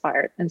hopefully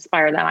inspire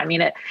them. I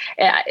mean, it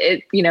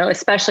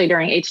especially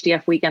during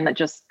HDF weekend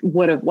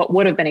what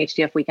would have been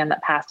HDF weekend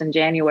that passed in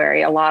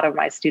January, a lot of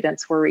my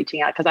students were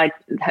reaching out because I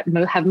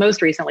have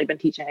most recently been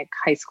teaching like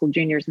high school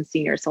juniors and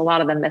seniors. So a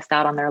lot of them missed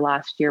out on their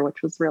last year,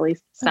 which was really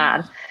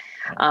sad.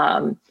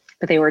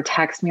 But they were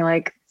texting me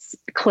like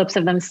clips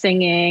of them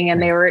singing,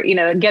 and they were,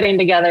 getting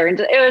together, and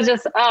it was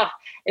just,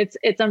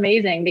 it's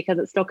amazing because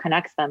it still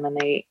connects them, and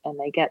they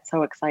get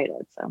so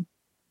excited. So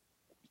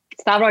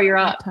Stavro, you're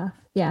up.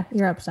 Yeah,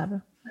 you're up,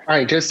 Stavro. All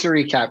right, just to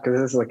recap,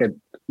 because this is like a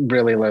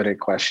really loaded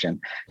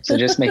question. So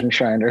just making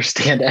sure I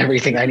understand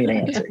everything I need to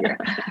answer here.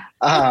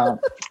 All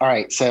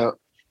right, so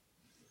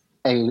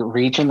a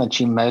region that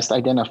you most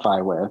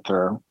identify with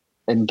or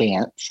in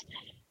dance.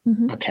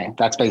 Mm-hmm. Okay,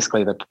 that's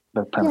basically the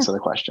premise of the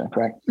question,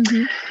 correct?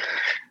 Mm-hmm.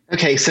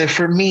 Okay, so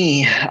for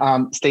me,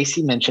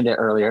 Stacey mentioned it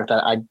earlier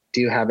that I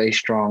do have a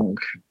strong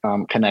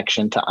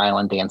connection to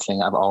island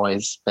dancing. I've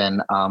always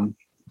been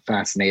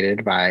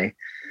fascinated by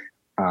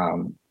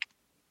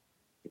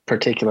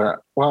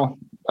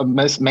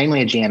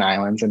mainly Aegean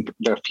islands, and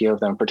there are a few of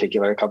them in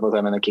particular, a couple of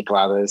them in the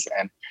Kykladas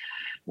and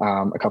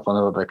a couple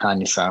in the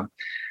Kanisa.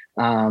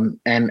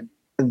 And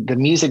the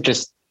music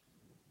just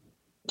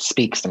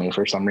speaks to me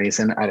for some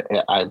reason.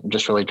 I'm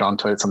just really drawn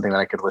to it. It's something that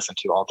I could listen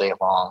to all day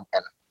long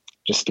and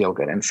just feel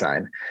good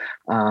inside.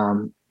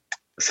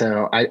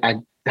 So I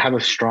have a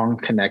strong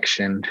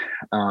connection,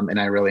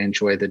 and I really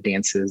enjoy the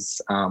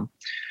dances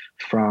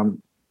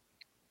from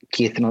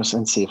Kythnos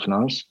and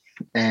Sifnos.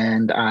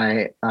 and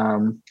I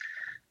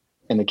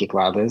in the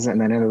Kikladas, and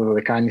then in the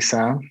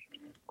Likanisa,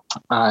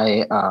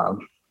 I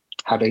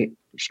have a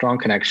strong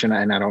connection,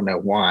 and I don't know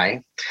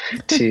why,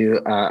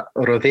 to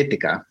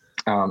Rodetica,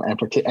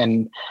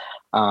 and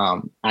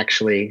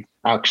actually,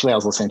 I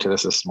was listening to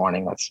this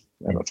morning. That's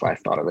why I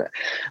thought of it.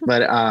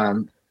 But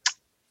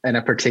and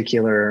a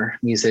particular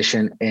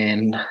musician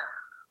in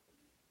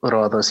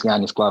Rhodos,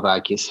 Yanis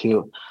Glavakis,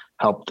 who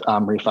helped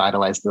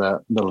revitalize the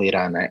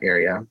lira in that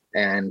area.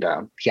 And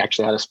he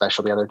actually had a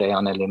special the other day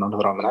on Elino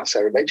Romana, so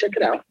everybody check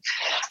it out.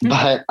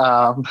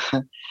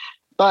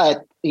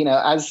 But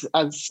as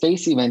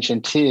Stacy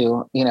mentioned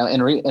too,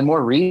 in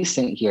more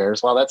recent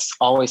years, while that's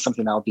always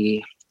something that'll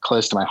be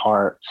close to my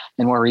heart,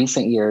 in more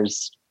recent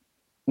years,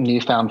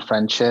 newfound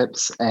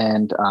friendships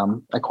and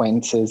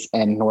acquaintances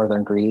in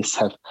Northern Greece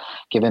have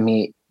given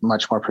me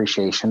much more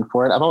appreciation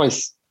for it. I've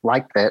always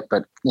liked it,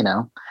 but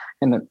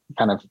and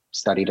kind of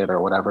studied it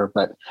or whatever.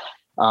 But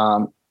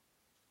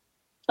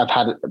I've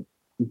had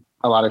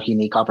a lot of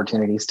unique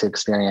opportunities to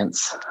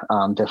experience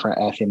different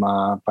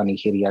ethima,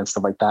 panikiria, and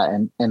stuff like that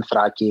in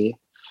Thraki,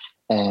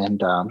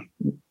 and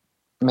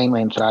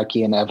mainly in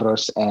Thraki and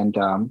Evros and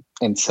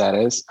in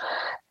Ceres.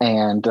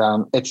 And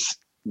it's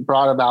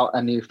brought about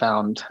a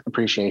newfound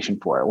appreciation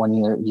for it when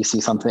you see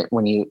something,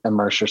 when you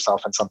immerse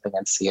yourself in something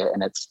and see it,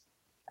 and it's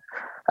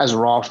as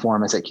raw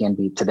form as it can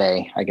be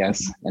today, I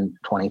guess, in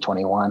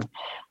 2021.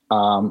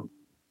 I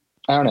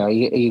don't know,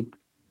 you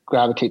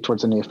gravitate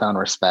towards a newfound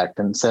respect.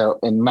 And so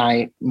in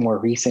my more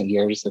recent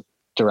years of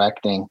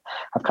directing,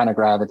 I've kind of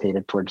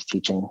gravitated towards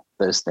teaching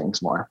those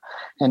things more.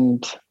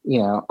 And,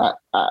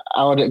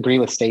 I would agree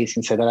with Stacy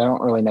and say that I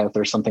don't really know if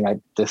there's something I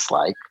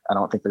dislike. I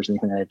don't think there's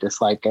anything that I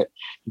dislike. I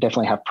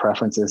definitely have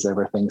preferences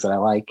over things that I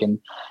like. And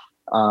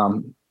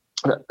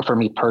for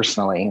me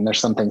personally, and there's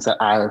some things that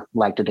I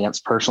like to dance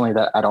personally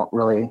that I don't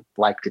really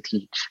like to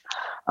teach.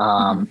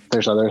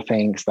 There's other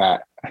things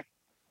that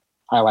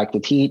I like to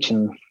teach,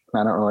 and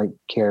I don't really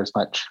care as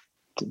much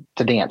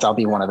to dance. I'll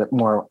be one of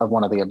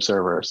the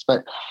observers.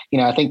 But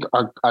I think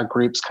our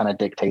groups kind of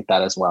dictate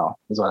that as well,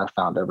 is what I've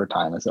found over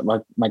time, is that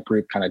my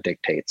group kind of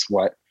dictates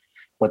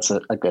what's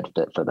a good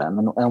fit for them,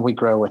 and we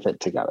grow with it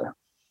together.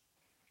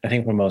 I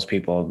think for most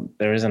people,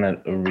 there isn't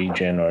a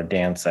region or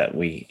dance that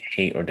we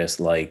hate or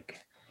dislike.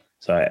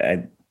 So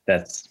I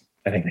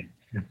think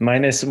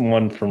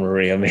 -1 for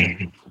Maria,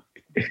 maybe.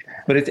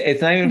 But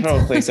it's not even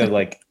from a place of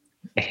like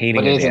hating.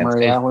 What is it,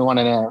 Maria? We want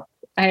to know.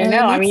 I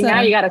know. I mean,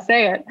 now you got to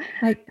say it.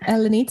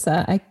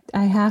 Elenitsa,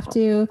 I have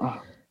to,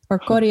 or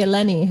Kori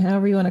Eleni,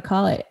 however you want to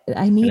call it.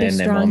 I need a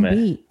strong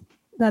beat.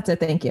 That's it.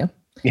 Thank you.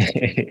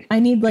 I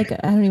need I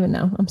don't even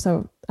know. I'm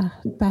so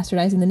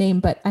bastardizing the name,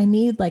 but I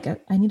need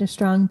a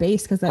strong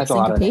bass, because that's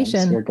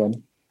syncopation. You're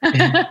good.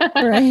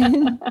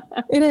 Right.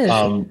 It is.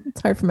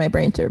 It's hard for my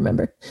brain to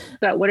remember.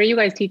 So what are you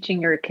guys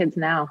teaching your kids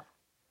now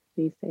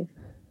these days?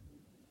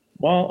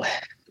 Well,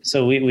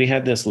 so we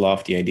had this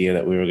lofty idea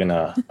that we were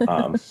gonna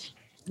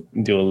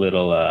do a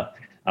little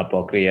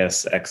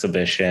Apokrias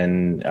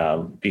exhibition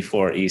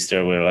before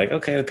Easter. We were like,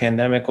 okay, the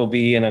pandemic will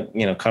be in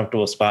a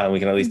comfortable spot, and we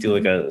can at least do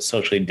like a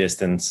socially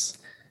distanced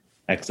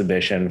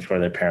exhibition for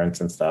their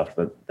parents and stuff.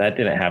 But that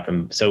didn't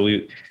happen. So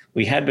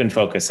we had been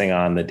focusing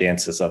on the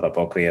dances of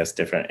Apokrias,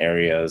 different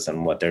areas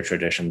and what their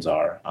traditions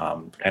are.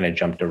 Kind of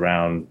jumped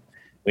around.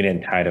 We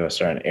didn't tie to a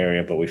certain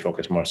area, but we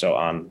focused more so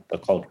on the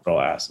cultural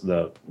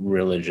the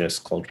religious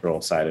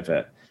cultural side of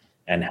it,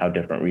 and how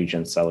different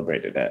regions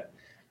celebrated it.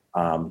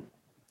 But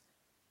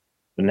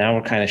now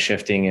we're kind of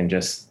shifting and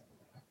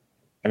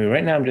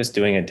right now I'm just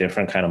doing a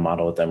different kind of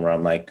model with them, where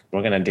I'm like,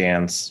 we're going to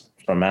dance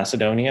from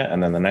Macedonia,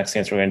 and then the next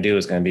dance we're going to do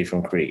is going to be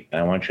from Crete. And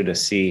I want you to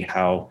see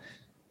how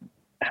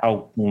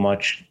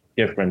much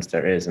difference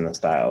there is in the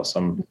style. So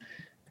I'm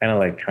kind of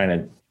like trying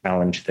to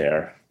challenge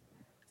their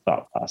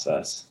thought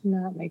process.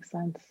 No, that makes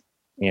sense.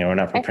 We're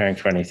not preparing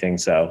for anything,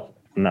 so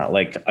I'm not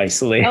like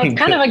isolating. No, it's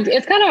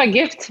kind of a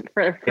gift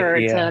for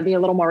to be a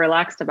little more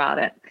relaxed about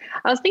it.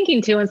 I was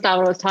thinking too, when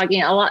Stavro was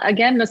talking a lot,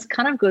 again, this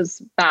kind of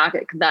goes back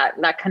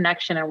that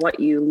connection and what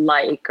you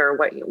like, or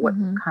what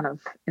kind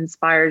of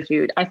inspires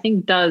you. I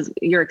think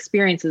your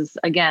experiences,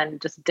 again,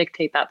 just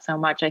dictate that so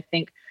much. I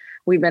think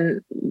we've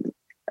been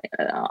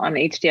on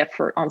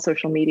HDF on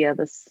social media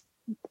this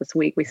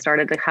week. We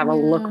started to have a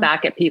look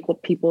back at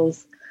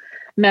people's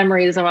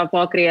memories of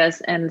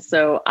Apokrias. And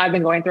so I've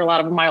been going through a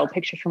lot of my old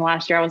pictures from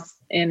last year. Stavro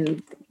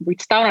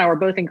and I were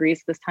both in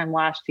Greece this time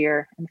last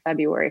year in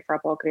February for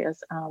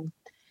Apokrias.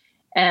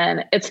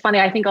 And it's funny,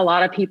 I think a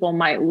lot of people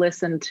might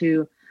listen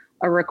to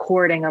a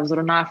recording of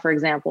Zruna, for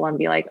example, and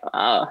be like,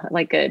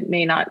 it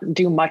may not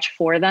do much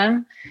for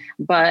them,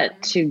 but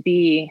to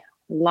be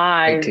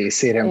live to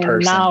see it in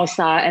person,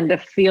 Nausa, and to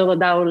feel the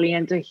Dauli,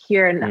 and to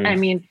hear,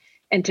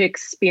 and to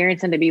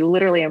experience, and to be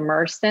literally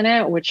immersed in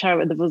it, which I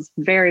was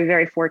very,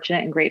 very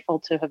fortunate and grateful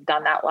to have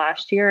done that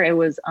last year. It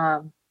was,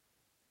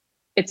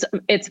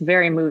 it's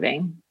very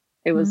moving.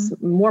 It was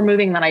more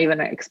moving than I even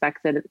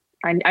expected.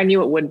 I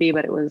knew it would be,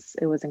 but it was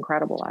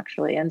incredible,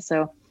 actually. And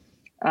so,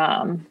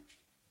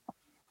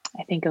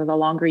 I think the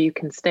longer you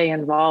can stay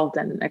involved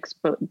and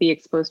be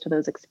exposed to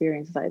those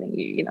experiences, I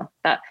think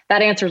that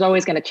answer is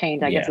always going to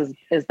change, I guess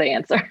is the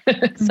answer.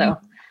 So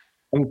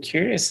I'm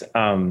curious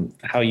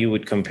how you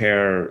would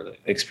compare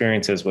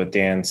experiences with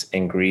dance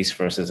in Greece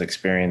versus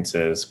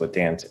experiences with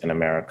dance in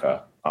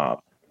America.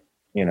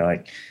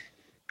 Like,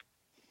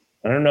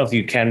 I don't know if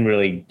you can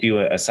really do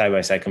a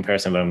side-by-side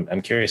comparison, but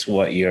I'm curious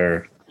what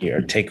your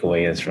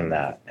takeaway is from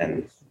that.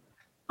 And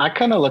I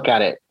kind of look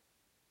at it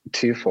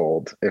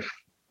twofold, if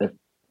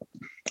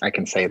I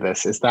can say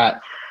this, is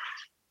that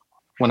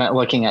when I'm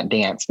looking at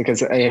dance,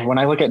 because when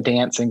I look at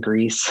dance in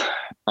Greece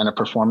on a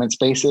performance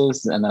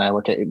basis, and then I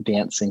look at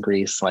dance in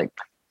Greece like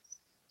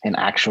in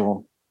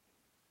actual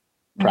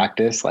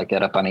practice, like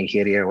at a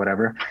panegyria or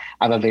whatever,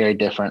 I have a very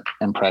different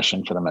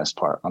impression for the most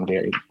part on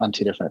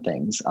two different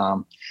things.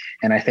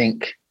 And I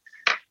think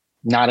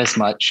not as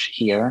much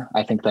here.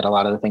 I think that a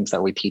lot of the things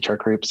that we teach our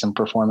groups in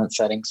performance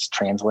settings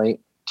translate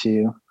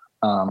to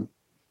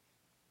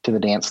the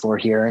dance floor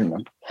here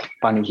and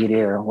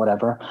panegyria or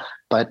whatever.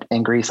 But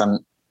in Greece,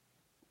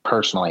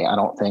 personally, I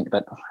don't think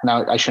that,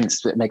 now I shouldn't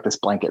make this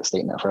blanket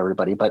statement for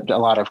everybody, but a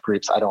lot of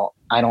groups, I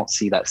don't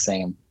see that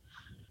same,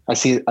 I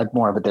see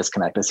more of a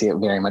disconnect. I see it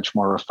very much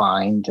more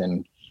refined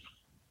and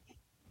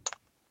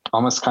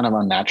almost kind of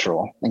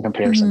unnatural in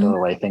comparison to the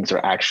way things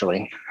are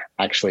actually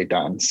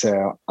done.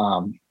 So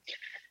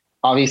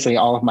obviously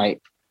all of my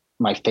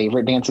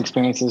favorite dance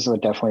experiences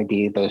would definitely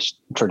be those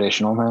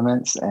traditional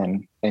moments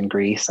in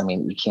Greece. I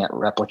mean, you can't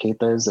replicate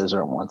those. Those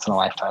are once in a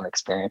lifetime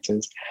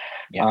experiences.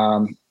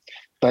 Yeah.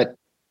 But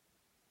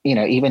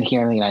even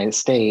here in the United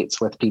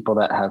States with people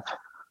that have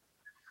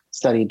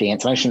studied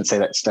dance, and I shouldn't say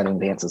that studying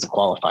dance is a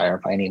qualifier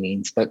by any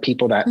means, but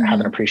people that have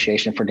an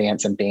appreciation for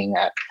dance and being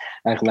at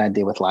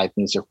Glendia with live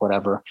music,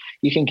 whatever,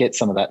 you can get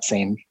some of that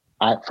same,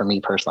 for me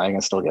personally, I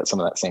can still get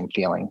some of that same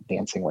feeling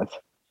dancing with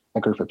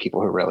a group of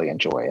people who really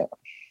enjoy it.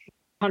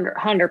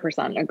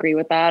 100% agree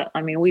with that.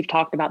 I mean, we've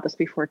talked about this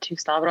before too,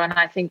 Stavro, and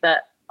I think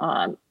that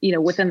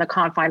within the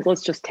confines,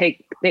 let's just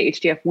take the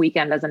HDF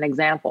weekend as an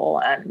example,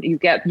 and you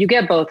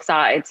get both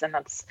sides, and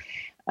that's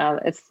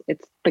it's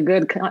the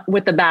good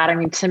with the bad. I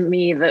mean, to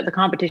me, the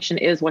competition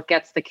is what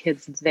gets the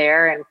kids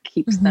there and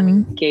keeps them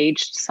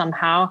engaged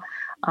somehow.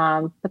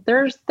 But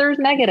there's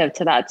negative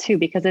to that too,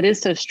 because it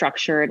is so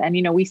structured,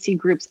 and we see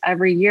groups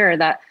every year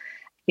that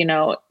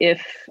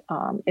if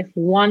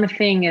one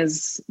thing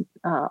is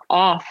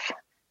off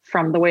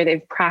from the way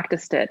they've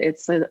practiced it,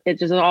 it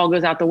just all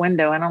goes out the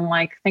window. And I'm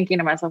like thinking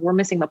to myself, we're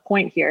missing the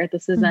point here.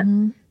 This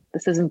isn't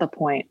the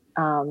point.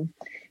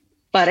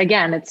 But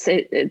again,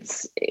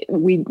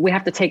 we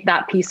have to take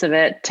that piece of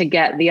it to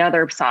get the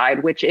other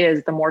side, which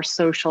is the more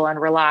social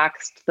and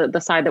relaxed, the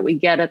side that we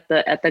get at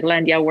the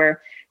Glendia,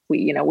 where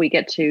we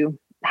get to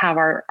have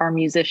our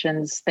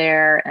musicians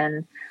there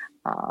and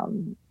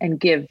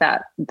give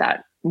that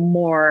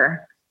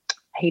more,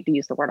 I hate to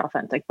use the word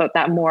authentic, but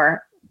that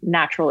more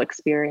natural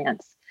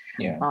experience.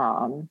 Yeah.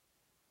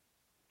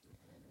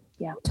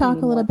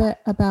 Talk a little bit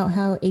about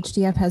how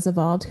HDF has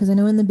evolved, because I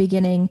know in the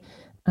beginning,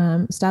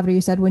 Stavro,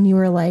 you said when you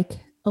were like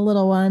a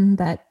little one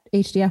that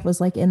HDF was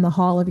like in the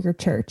hall of your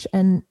church,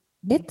 and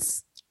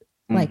it's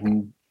like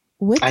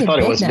wicked. I thought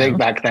it was now. big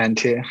back then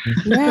too.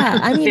 Yeah,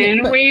 I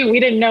mean, we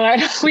didn't know it.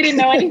 We didn't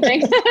know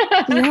anything.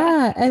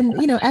 Yeah, and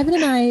Evan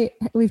and I,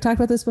 we've talked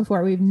about this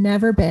before. We've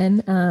never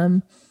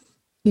been.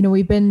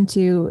 We've been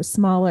to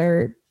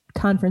smaller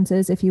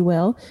conferences, if you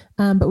will,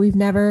 but we've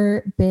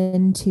never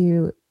been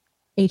to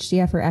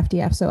HDF or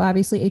FDF. So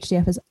obviously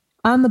HDF is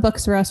on the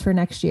books for us for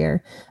next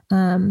year.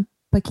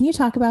 But can you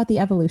talk about the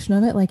evolution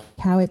of it, like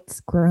how it's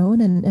grown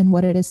and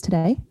what it is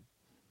today?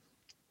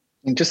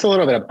 Just a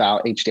little bit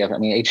about HDF. I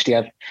mean,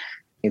 HDF,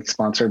 it's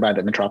sponsored by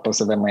the Metropolis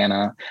of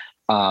Atlanta.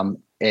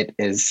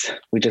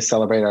 We just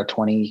celebrated our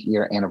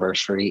 20-year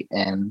anniversary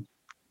in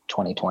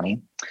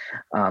 2020.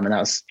 And that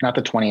was not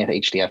the 20th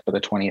HDF, but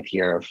the 20th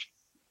year of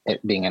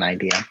it being an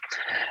idea.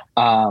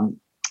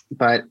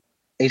 But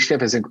HDF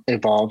has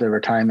evolved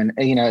over time, and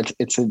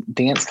it's a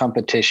dance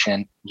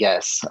competition,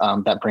 yes,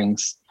 that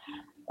brings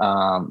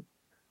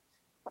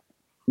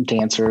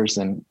dancers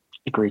and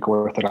Greek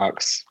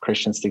Orthodox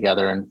Christians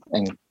together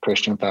and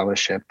Christian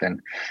fellowship,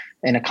 and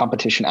in a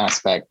competition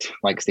aspect,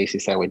 like Stacy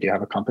said, we do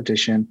have a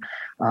competition,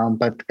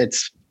 but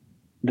it's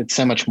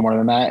so much more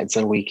than that. It's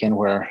a weekend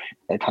where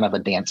kind of a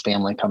dance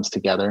family comes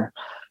together.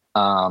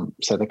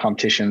 So the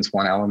competition's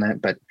one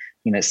element, but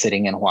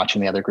sitting and watching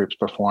the other groups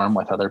perform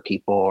with other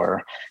people,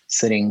 or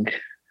sitting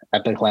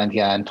at the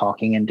Glendia and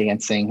talking and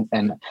dancing.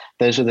 And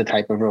those are the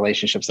type of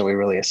relationships that we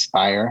really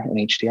aspire in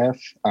HDF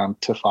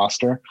to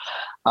foster.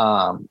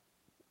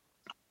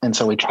 And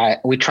so we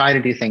try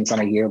to do things on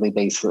a yearly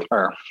basis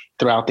or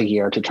throughout the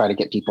year to try to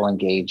get people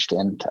engaged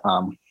and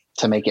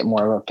to make it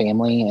more of a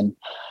family. And,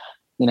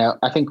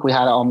 I think we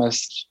had I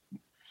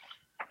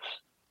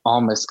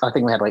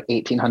think we had like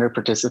 1,800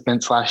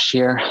 participants last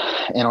year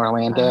in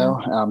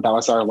Orlando. Wow. That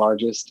was our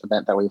largest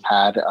event that we've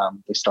had.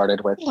 We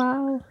started with,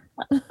 wow.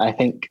 I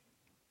think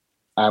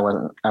I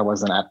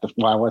wasn't at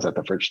I was at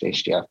the first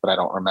HDF, but I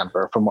don't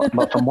remember. From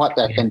what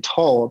I've been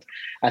told,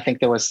 I think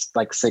there was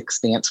like 6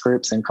 dance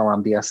groups in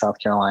Columbia, South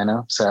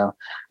Carolina. So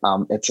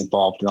it's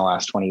evolved in the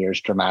last 20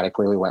 years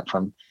dramatically. We went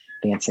from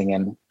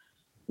dancing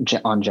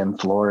on gym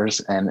floors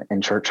and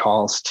in church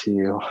halls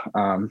to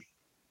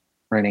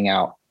renting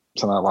out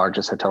some of the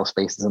largest hotel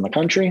spaces in the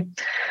country,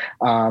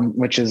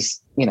 which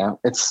is,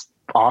 it's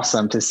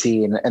awesome to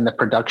see. And the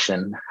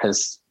production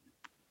it's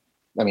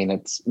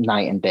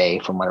night and day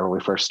from whenever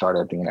we first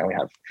started. We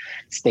have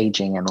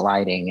staging and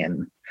lighting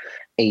and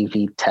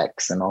AV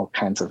techs and all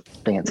kinds of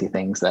fancy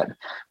things that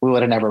we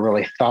would have never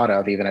really thought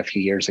of even a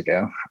few years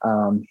ago.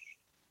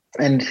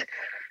 And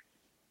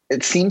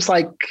it seems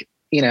like,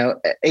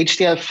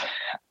 HDF,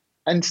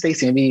 and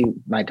Stacy, maybe you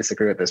might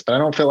disagree with this, but I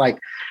don't feel like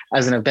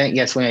as an event,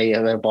 yes, we may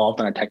have evolved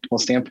on a technical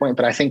standpoint,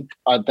 but I think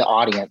the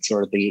audience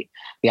or the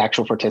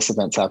actual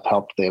participants have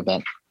helped the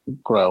event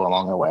grow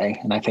along the way.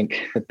 And I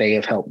think that they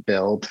have helped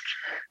build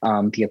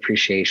the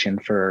appreciation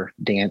for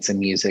dance and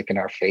music and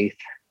our faith.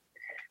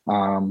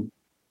 I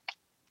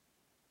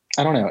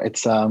don't know.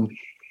 It's I'm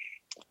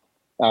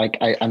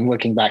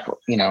looking back,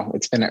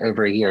 it's been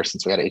over a year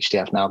since we had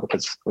HDF now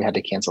because we had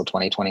to cancel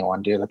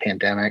 2021 due to the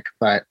pandemic.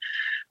 But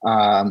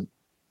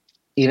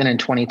even in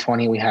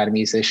 2020, we had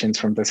musicians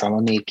from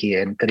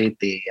Thessaloniki and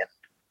Kriti, and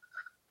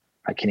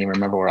I can't even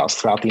remember where else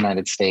throughout the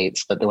United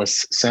States, but there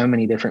was so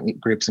many different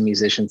groups of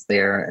musicians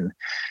there. And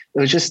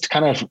it was just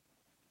kind of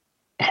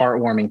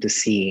heartwarming to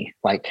see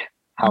like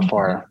how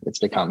far it's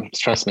become.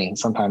 Trust me,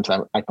 sometimes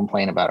I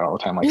complain about it all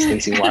the time. Like,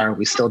 Stacy, why are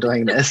we still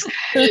doing this?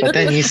 But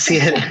then you see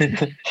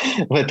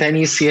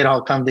it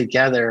all come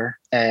together,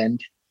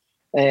 and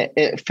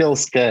it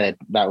feels good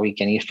that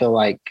weekend. You feel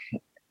like,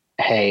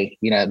 hey,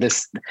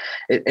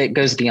 it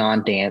goes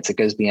beyond dance. It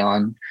goes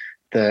beyond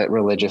the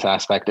religious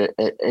aspect.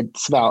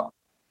 It's about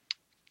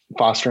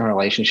fostering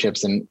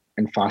relationships and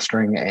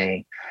fostering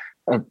a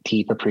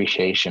deep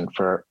appreciation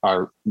for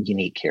our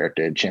unique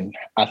heritage. And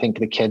I think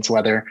the kids,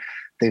 whether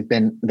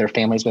their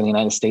family's been in the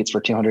United States for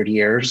 200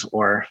 years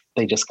or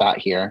they just got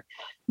here,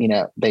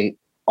 they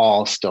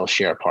all still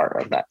share a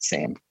part of that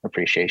same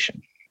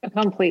appreciation. I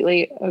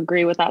completely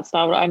agree with that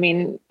stuff. I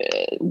mean,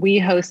 it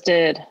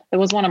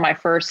was one of my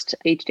first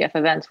HDF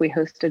events. We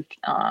hosted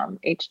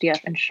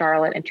HDF in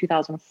Charlotte in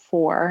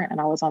 2004, and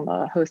I was on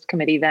the host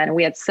committee then. And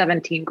we had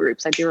 17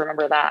 groups. I do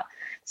remember that.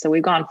 So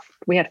we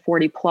had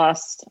 40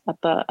 plus at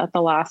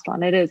the last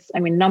one. It is,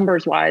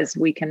 numbers wise,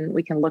 we can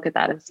look at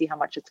that and see how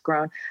much it's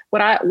grown.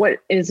 What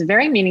is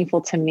very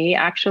meaningful to me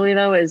actually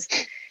though is,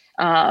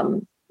 I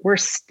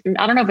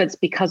don't know if it's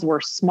because we're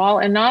small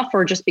enough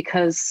or just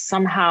because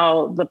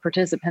somehow the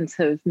participants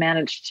have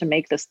managed to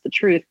make this the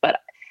truth, but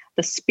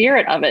the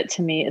spirit of it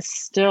to me is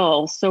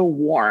still so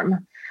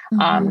warm.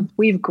 Mm-hmm.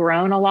 We've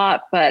grown a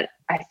lot, but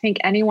I think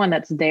anyone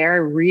that's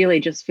there really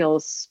just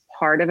feels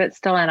part of it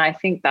still. And I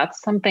think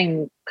that's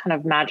something kind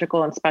of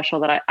magical and special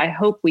that I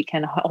hope we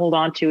can hold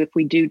on to if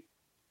we do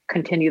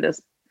continue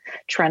this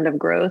trend of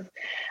growth,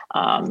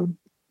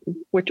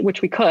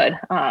 which we could.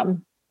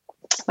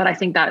 But I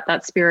think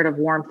that spirit of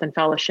warmth and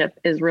fellowship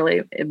is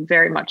really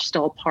very much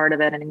still a part of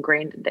it and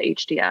ingrained into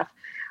HDF.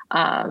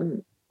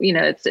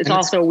 It's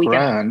also a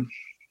weekend.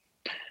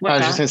 I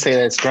was just going to say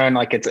that it's grown,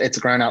 like it's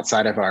grown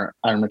outside of our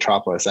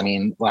metropolis. I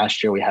mean,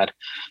 last year we had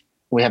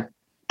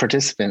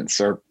participants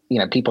or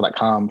people that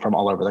come from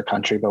all over the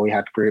country, but we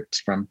had groups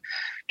from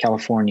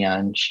California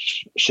and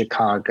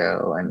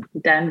Chicago and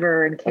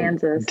Denver and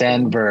Kansas,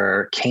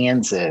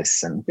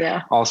 and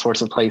all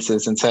sorts of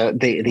places. And so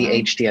the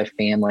HDF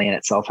family in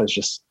itself has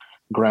just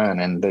grown,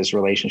 and those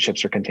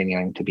relationships are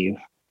continuing to be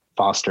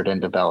fostered and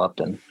developed.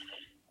 And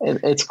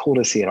it's cool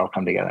to see it all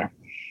come together.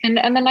 And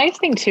the nice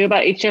thing too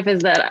about HDF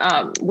is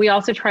that we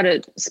also try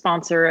to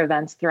sponsor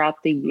events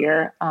throughout the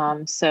year.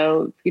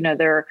 So,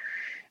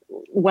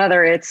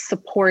 whether it's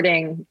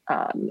supporting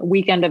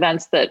weekend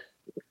events that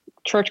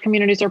church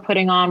communities are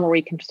putting on, where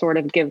we can sort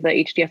of give the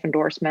HDF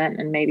endorsement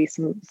and maybe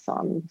some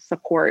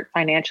support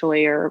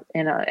financially or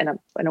in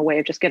a way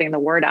of just getting the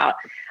word out.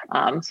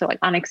 So like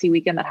Onyxy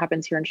weekend that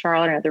happens here in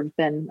Charlotte, there've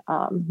been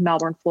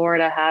Melbourne,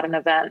 Florida had an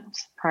event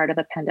prior to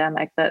the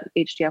pandemic that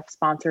HDF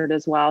sponsored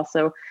as well.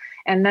 So,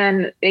 and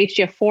then the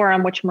HDF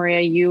Forum, which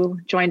Maria, you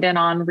joined in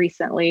on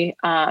recently,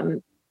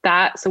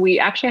 so we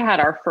actually had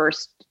our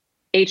first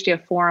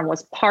HDF Forum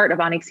was part of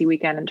Onyxy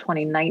Weekend in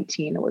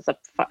 2019. It was a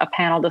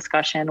panel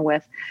discussion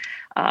with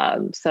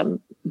some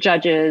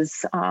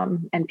judges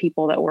and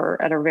people that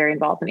are very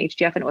involved in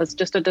HDF. And it was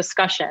just a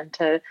discussion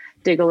to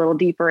dig a little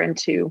deeper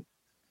into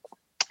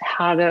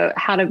how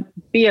to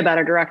be a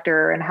better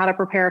director and how to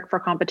prepare for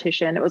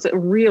competition. It was a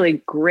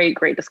really great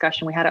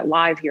discussion. We had it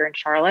live here in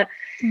Charlotte.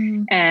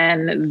 Mm.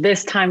 And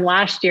this time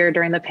last year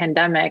during the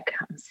pandemic,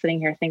 I'm sitting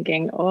here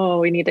thinking,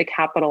 we need to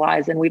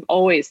capitalize. And we've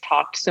always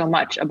talked so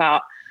much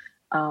about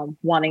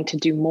wanting to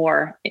do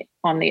more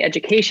on the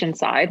education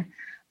side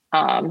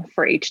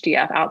for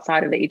HDF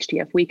outside of the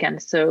HDF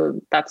weekend. So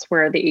that's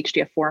where the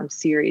HDF Forum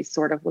series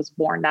sort of was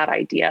born, that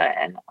idea.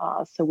 And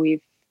so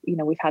we've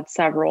we've had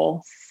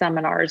several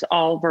seminars,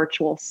 all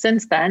virtual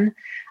since then.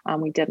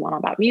 We did one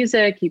about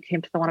music. You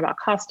came to the one about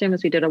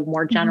costumes. We did a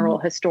more general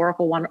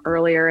historical one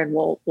earlier, and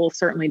we'll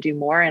certainly do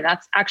more. And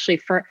that's actually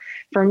for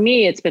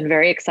me, it's been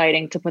very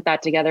exciting to put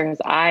that together,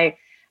 because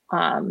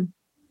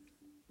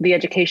the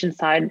education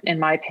side, in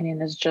my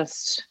opinion, is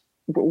just,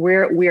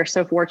 we are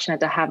so fortunate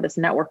to have this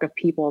network of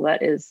people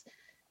that is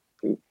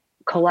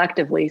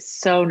collectively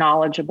so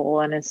knowledgeable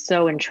and is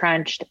so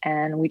entrenched,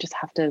 and we just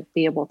have to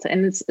be able to,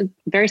 and it's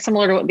very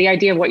similar to the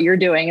idea of what you're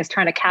doing, is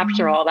trying to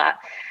capture all that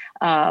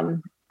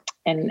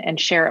and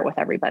share it with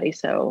everybody.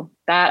 So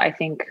that, I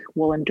think,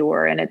 will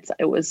endure. And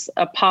it was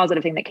a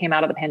positive thing that came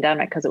out of the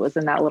pandemic, because it was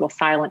in that little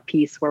silent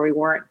piece where we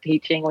weren't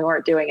teaching, we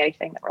weren't doing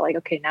anything, that we're like,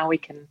 okay, now we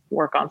can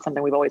work on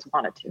something we've always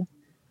wanted to.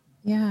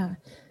 Yeah,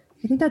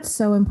 I think that's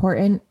so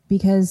important,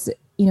 because,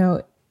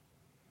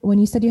 when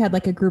you said you had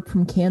like a group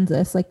from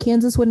Kansas, like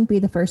Kansas wouldn't be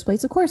the first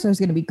place. Of course, there's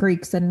going to be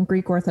Greeks and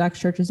Greek Orthodox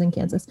churches in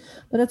Kansas,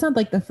 but that's not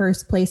like the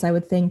first place I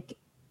would think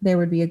there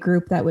would be a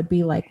group that would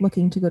be like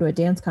looking to go to a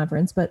dance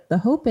conference. But the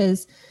hope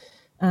is,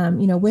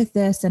 with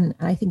this, and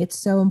I think it's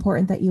so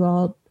important that you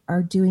all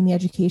are doing the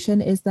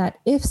education, is that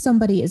if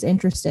somebody is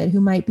interested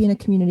who might be in a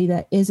community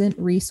that isn't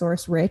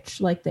resource rich,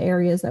 like the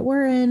areas that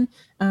we're in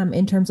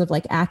terms of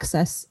like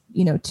access,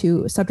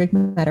 to subject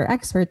matter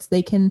experts,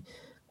 they can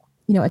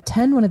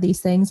attend one of these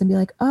things and be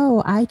like,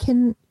 oh, I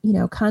can,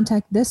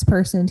 contact this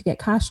person to get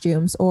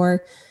costumes.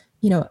 Or,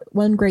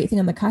 one great thing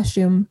on the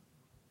costume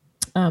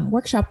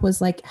workshop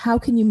was like, how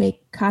can you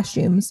make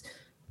costumes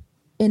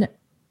in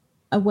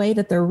a way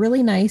that they're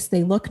really nice,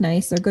 they look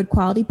nice, they're good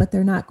quality, but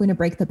they're not going to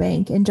break the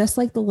bank. And just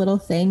like the little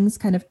things,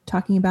 kind of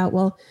talking about,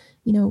 well,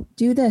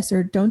 do this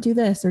or don't do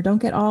this, or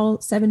don't get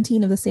all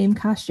 17 of the same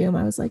costume.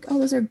 I was like, oh,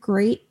 those are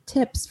great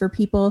tips for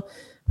people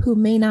who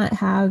may not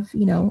have,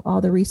 all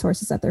the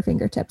resources at their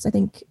fingertips. I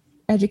think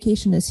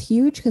education is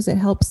huge, because it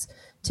helps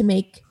to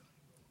make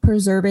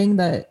preserving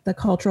the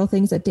cultural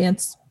things that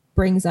dance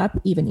brings up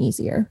even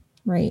easier,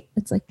 right?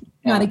 It's like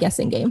not a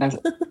guessing game.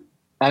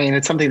 I mean,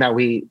 it's something that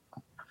we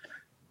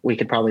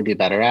could probably do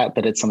better at,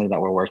 but it's something that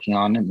we're working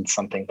on, and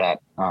something that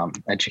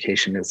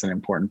education is an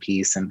important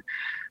piece. And,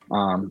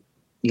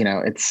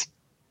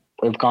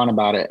 we've gone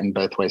about it in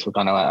both ways. We've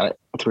gone about it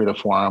through the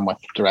forum with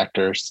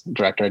director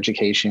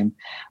education.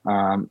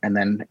 And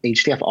then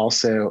HDF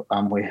also,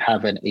 we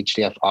have an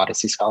HDF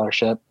Odyssey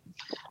Scholarship,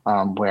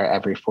 where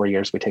every 4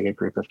 years we take a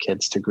group of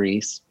kids to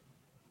Greece.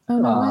 Oh,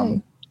 no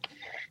way.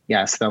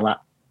 Yeah. So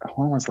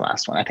when was the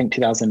last one? I think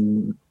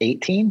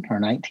 2018 or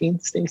 19,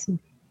 Stacy?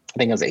 I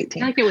think it was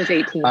 18. I think it was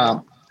 18.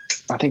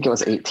 I think it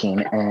was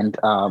 18. And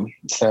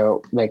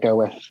so they go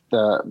with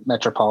the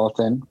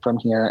Metropolitan from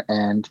here,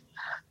 and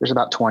there's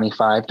about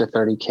 25 to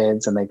 30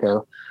 kids, and they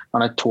go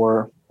on a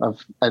tour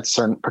of a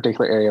certain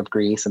particular area of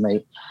Greece, and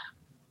they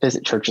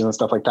visit churches and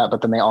stuff like that.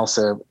 But then they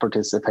also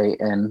participate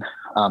in,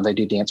 they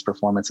do dance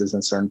performances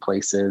in certain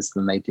places,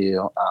 and they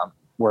do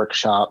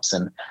workshops.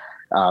 And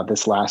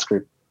this last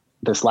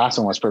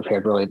one was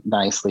prepared really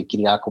nicely.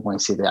 Kyriako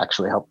Moisidi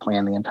actually helped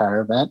plan the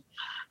entire event.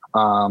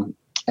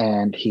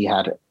 And he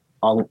had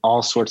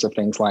all sorts of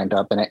things lined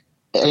up, and it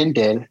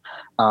ended.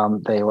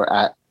 They were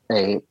at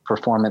a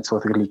performance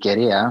with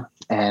Glikeria,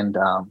 and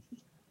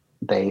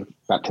they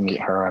got to meet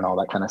her and all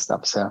that kind of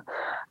stuff. So,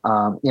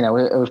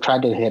 we've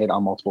tried to hit it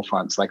on multiple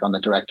fronts, like on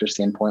the director's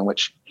standpoint,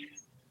 which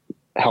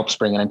helps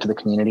bring it into the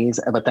communities,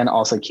 but then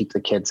also keep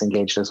the kids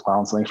engaged as well,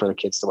 and something for the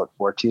kids to look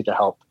forward to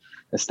help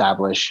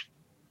establish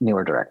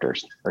newer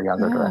directors or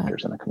younger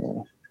directors in the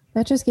community.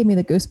 That just gave me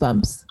the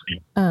goosebumps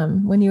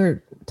when you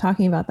were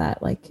talking about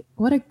that. Like,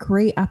 what a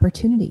great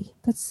opportunity.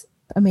 That's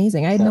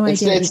amazing. I had no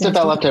idea. It's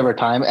developed over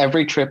time.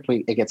 Every trip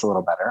it gets a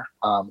little better.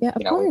 Yeah,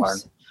 of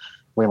course.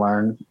 We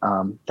learn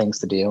things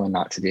to do and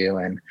not to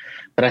do.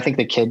 But I think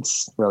the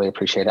kids really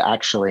appreciate it.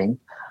 Actually,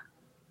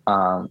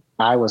 I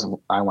went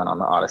on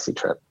the Odyssey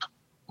trip.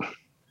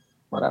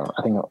 Whatever.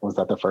 I think was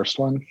that the first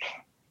one?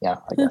 Yeah,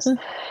 I guess.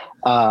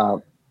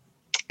 No,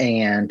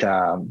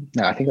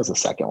 I think it was the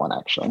second one,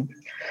 actually.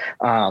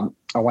 I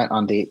went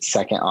on the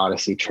second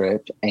Odyssey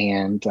trip,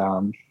 and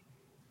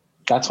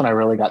that's when I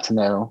really got to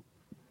know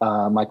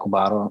my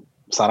Cubaro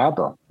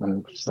Sarado.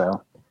 And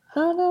so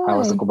I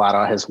was a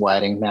Cubaro at his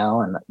wedding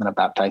now, and I'm going to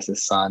baptize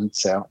his son.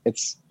 So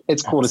it's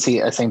cool to see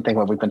the same thing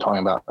what we've been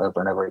talking about over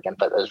and over again,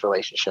 but those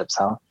relationships,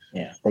 how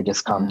they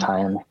just come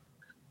time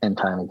and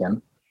time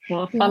again.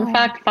 Well, fun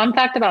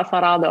fact about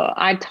Sarado.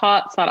 I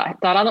taught Sarado.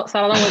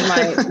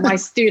 Sarado was my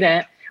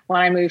student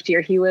when I moved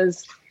here. He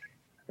was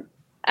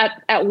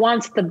at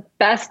once the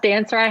best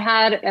dancer I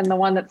had and the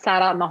one that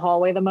sat out in the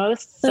hallway the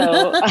most.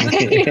 So,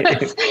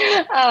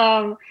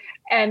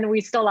 and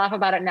we still laugh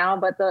about it now.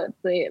 But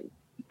the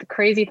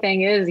crazy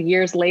thing is,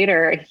 years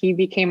later, he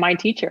became my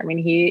teacher. I mean,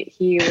 he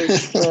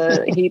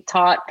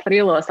taught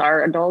Trilos,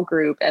 our adult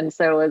group. And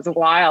so it was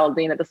wild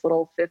being at this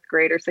little 5th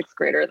grader, 6th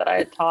grader that I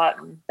had taught.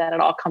 And then it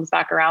all comes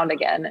back around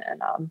again.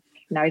 And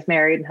now he's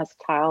married and has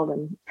a child.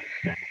 And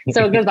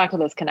so it goes back to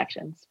those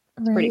connections.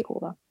 It's pretty cool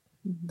though.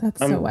 That's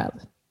so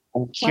wild.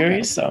 I'm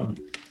curious,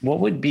 what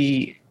would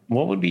be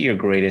what would be your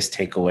greatest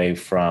takeaway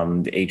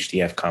from the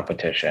HDF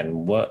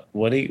competition? What's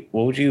the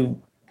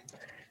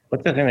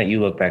thing that you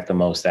look back the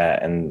most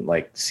at and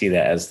like see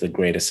that as the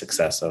greatest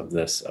success of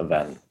this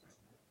event?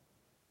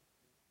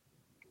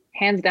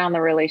 Hands down,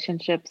 the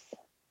relationships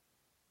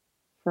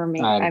for me.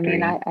 I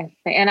mean,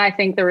 I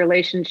think the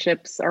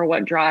relationships are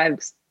what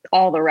drives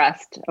all the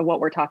rest of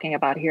what we're talking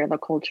about here, the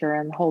culture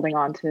and holding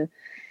on to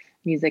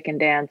music and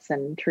dance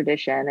and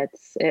tradition.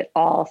 It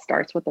all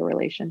starts with the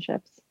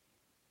relationships.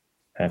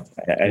 I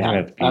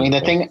think I mean,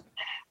 the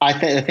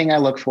thing I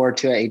look forward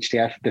to at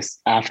HDF, this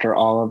after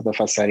all of the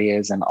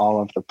facetities and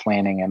all of the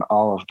planning and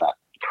all of that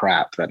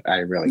crap that I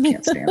really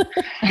can't stand,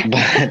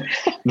 but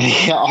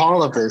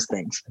all of those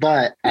things.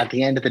 But at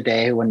the end of the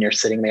day, when you're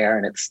sitting there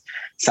and it's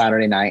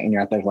Saturday night and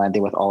you're at the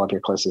Valente with all of your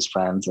closest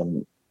friends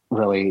and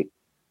really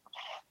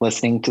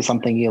listening to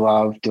something you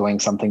love, doing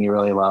something you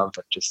really love,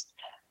 but just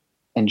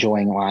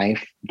enjoying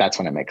life, that's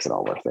when it makes it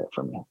all worth it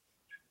for me.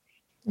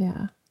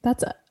 Yeah,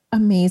 that's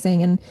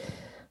amazing. And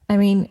I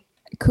mean,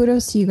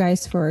 kudos to you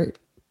guys for,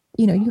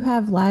 you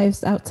have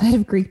lives outside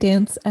of Greek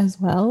dance as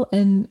well.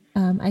 And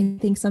I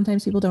think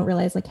sometimes people don't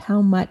realize like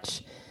how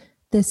much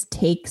this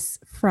takes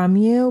from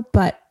you,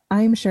 but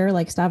I'm sure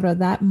like Stavro,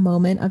 that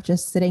moment of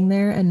just sitting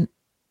there and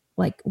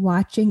like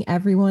watching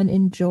everyone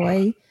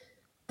enjoy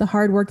the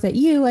hard work that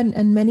you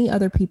and many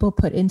other people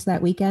put into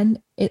that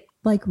weekend, it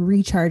like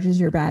recharges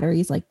your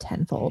batteries like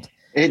tenfold.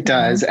 It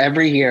does.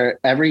 Every year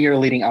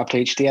leading up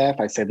to HDF,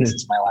 I say this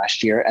is my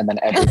last year. And then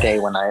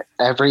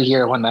every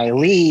year when I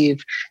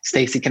leave,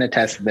 Stacy can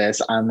attest to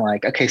this. I'm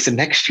like, okay, so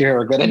next year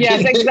we're going to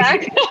Yes,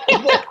 exactly.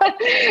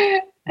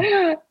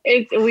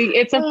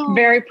 It's a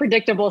very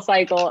predictable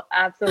cycle.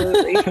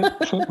 Absolutely.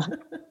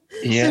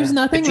 Yeah. There's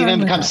nothing it's wrong even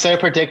with become that. so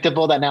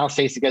predictable that now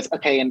Stacy goes,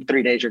 okay, in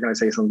 3 days, you're going to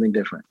say something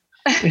different.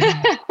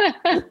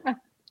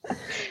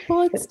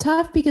 Well, it's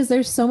tough because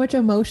there's so much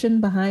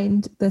emotion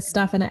behind this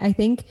stuff. And I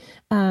think,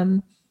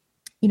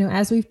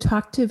 as we've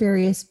talked to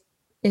various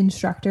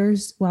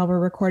instructors while we're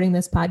recording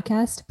this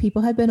podcast,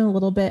 people have been a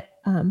little bit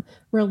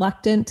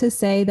reluctant to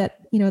say that,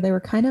 they were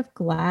kind of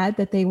glad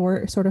that they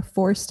were sort of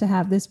forced to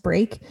have this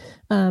break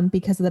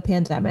because of the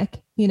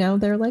pandemic.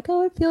 They're like,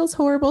 oh, it feels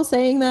horrible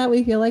saying that.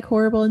 We feel like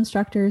horrible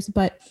instructors,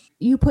 but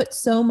you put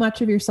so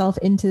much of yourself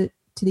into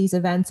these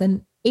events,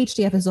 and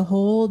HDF is a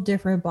whole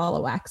different ball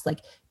of wax. Like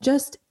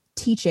just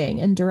teaching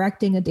and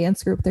directing a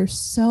dance group, there's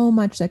so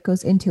much that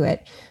goes into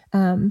it.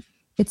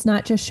 It's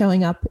not just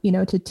showing up,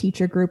 to teach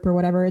your group or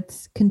whatever.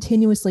 It's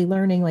continuously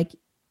learning. Like,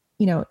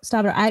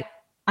 Stavro,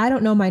 I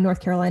don't know my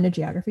North Carolina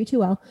geography too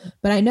well,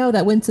 but I know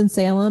that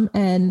Winston-Salem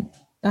and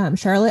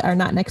Charlotte are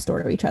not next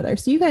door to each other.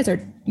 So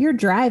you're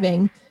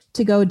driving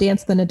to go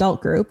dance with an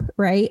adult group,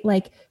 right?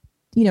 Like,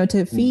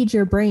 to feed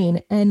your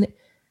brain. And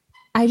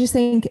I just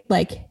think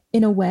like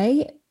in a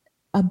way,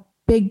 a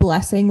big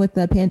blessing with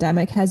the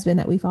pandemic has been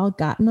that we've all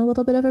gotten a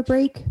little bit of a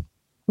break.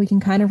 We can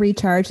kind of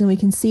recharge and we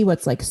can see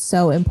what's like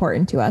so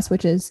important to us,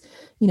 which is,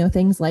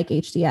 things like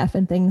HDF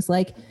and things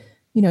like,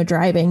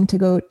 driving to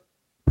go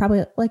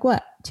probably like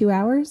what, 2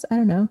 hours? I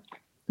don't know.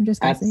 I'm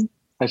just guessing.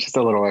 That's just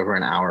a little over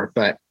an hour,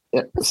 but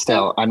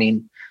still, I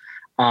mean,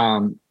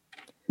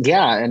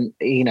 yeah. And,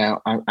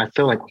 I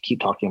feel like we keep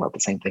talking about the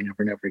same thing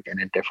over and over again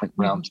in different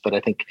realms, but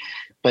I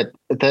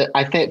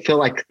feel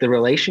like the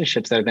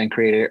relationships that have been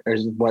created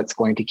is what's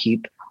going to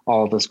keep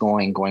all of this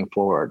going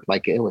forward.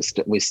 Like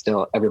everybody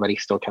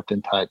still kept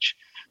in touch.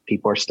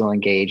 People are still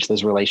engaged.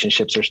 Those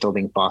relationships are still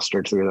being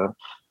fostered through the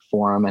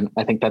forum. And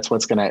I think that's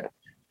what's going to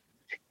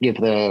give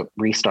the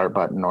restart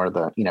button or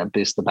the,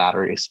 boost the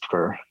batteries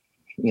for,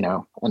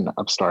 an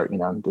upstart,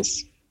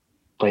 this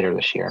later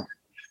this year.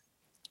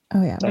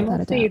 Oh yeah,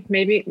 without a doubt.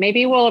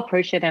 Maybe we'll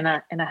approach it in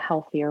a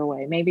healthier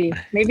way. Maybe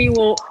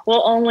we'll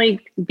only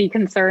be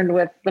concerned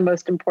with the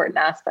most important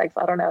aspects.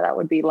 I don't know. That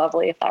would be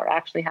lovely if that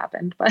actually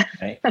happened. But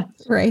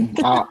right.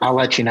 I'll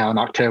let you know in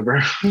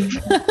October.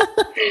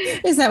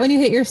 Is that when you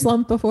hit your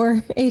slump before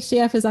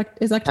HDF? Is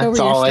October? That's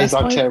always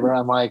October.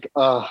 I'm like,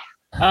 oh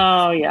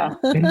yeah.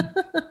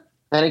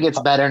 Then it gets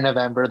better in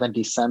November. Then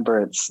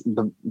December, it's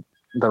the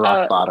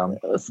rock bottom.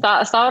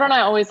 Stavro and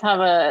I always have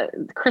a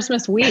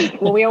Christmas week.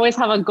 Well, we always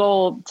have a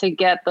goal to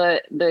get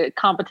the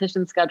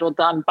competition schedule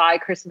done by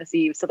Christmas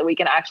Eve so that we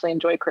can actually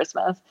enjoy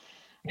Christmas.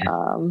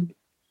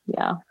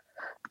 Yeah.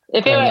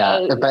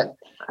 But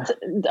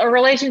a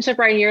relationship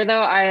right here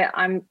though,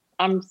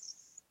 I'm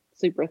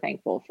super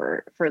thankful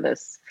for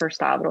this, for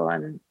Stavro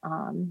and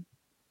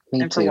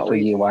me and too, for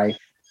you, wife.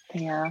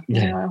 Yeah.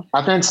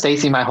 I've known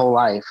Stacy my whole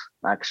life,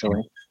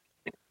 actually.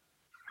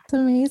 It's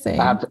amazing.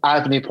 I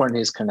have Newport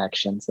News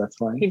connections. That's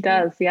why he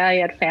does. Yeah, he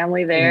had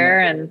family there,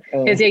 and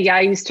his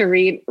used to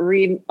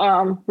read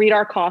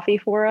our coffee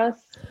for us.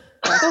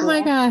 That's cool.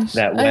 My gosh,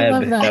 that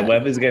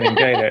web is getting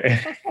tighter.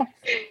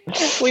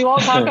 We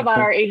won't talk about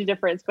our age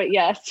difference, but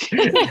yes,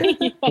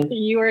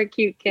 you were a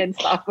cute kid,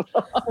 Stavro.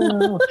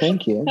 Oh,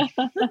 thank you.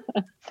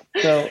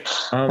 So,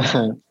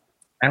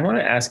 I want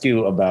to ask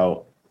you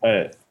about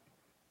a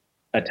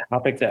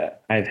topic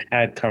that I've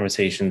had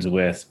conversations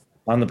with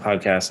on the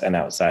podcast and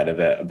outside of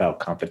it about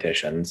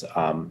competitions.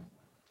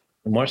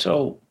 More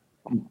so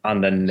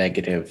on the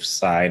negative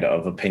side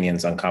of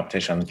opinions on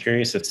competition. I'm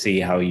curious to see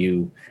how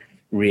you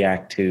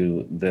react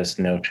to this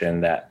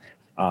notion that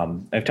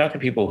I've talked to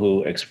people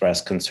who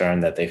express concern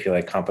that they feel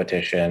like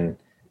competition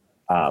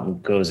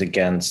goes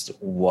against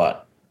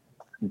what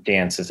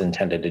dance is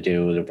intended to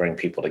do, to bring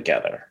people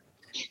together.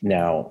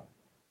 Now,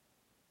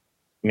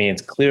 I mean,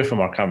 it's clear from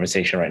our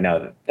conversation right now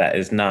that that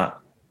is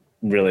not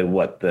really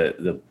what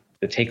the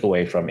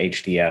takeaway from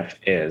HDF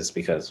is,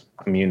 because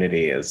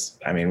community is,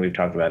 I mean, we've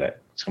talked about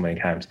it so many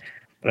times,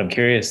 but I'm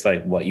curious,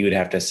 like, what you would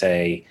have to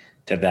say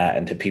to that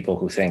and to people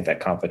who think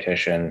that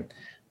competition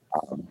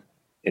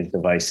is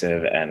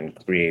divisive and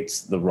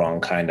creates the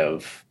wrong kind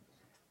of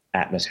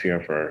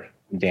atmosphere for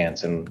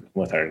dance and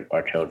with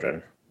our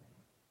children.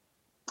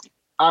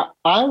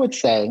 I would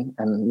say,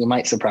 and it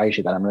might surprise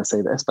you that I'm going to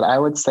say this, but I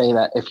would say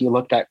that if you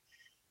looked at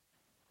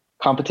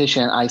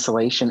competition in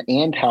isolation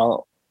and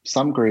how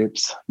some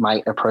groups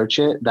might approach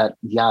it, that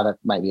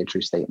might be a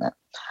true statement.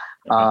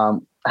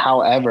 Okay.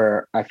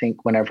 However, I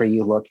think whenever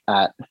you look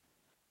at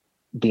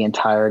the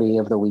entirety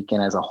of the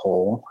weekend as a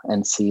whole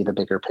and see the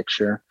bigger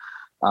picture,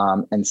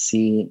 and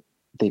see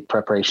the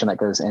preparation that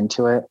goes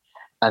into it,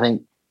 I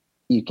think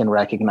you can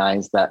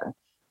recognize that,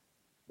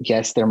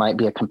 yes, there might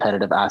be a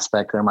competitive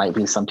aspect. There might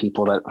be some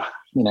people that,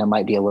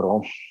 might be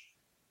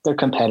they're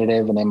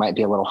competitive and they might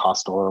be a little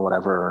hostile or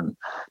whatever, and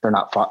they're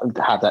not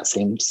have that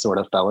same sort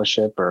of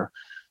fellowship or,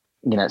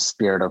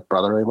 spirit of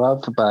brotherly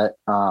love. But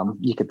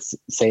you could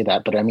say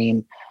that. But I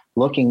mean,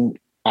 looking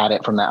at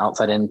it from the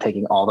outside in,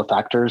 taking all the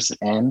factors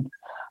in,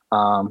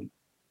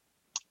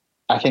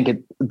 I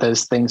think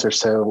those things are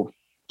so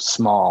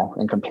small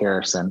in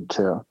comparison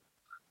to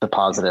the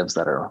positives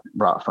that are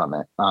brought from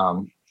it.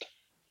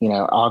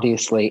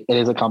 Obviously it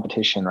is a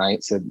competition,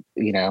 right? So,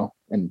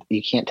 and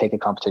you can't take a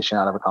competition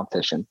out of a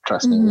competition.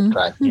 Trust me, we've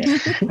tried. Yeah.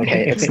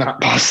 Okay. It's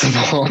not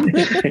possible.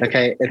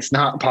 Okay. It's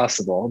not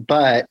possible.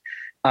 But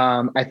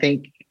I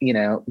think,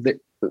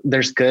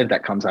 there's good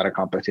that comes out of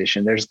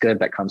competition. There's good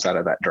that comes out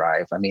of that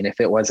drive. I mean, if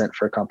it wasn't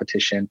for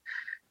competition,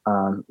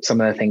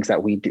 some of the things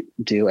that we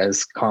do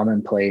as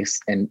commonplace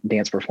in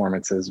dance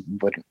performances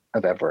wouldn't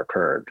have ever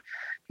occurred.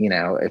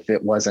 If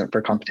it wasn't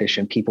for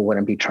competition, people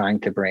wouldn't be trying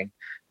to bring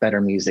better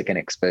music and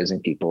exposing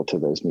people to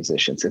those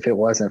musicians. If it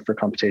wasn't for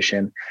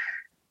competition,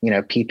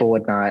 people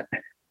would not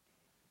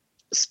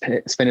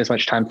spend as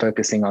much time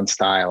focusing on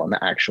style and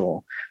the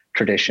actual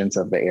traditions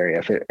of the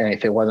area.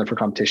 If it wasn't for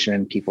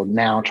competition, people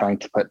now trying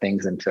to put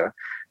things into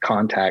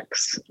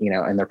context,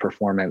 in their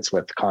performance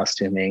with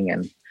costuming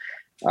and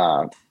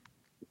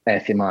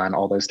ethima and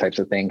all those types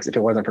of things. If it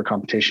wasn't for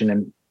competition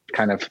and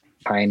kind of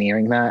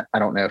pioneering that, I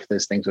don't know if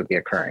those things would be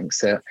occurring.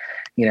 So,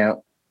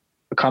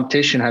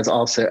 competition has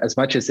also, as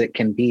much as it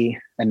can be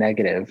a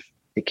negative,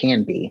 it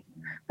can be,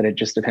 but it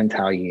just depends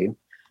how you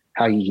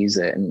use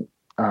it. And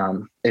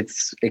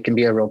it can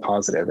be a real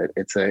positive.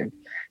 It's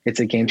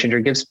a game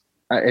changer.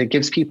 It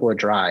gives people a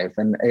drive,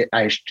 and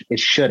I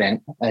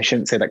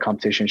shouldn't say that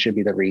competition should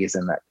be the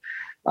reason that,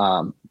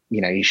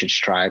 you should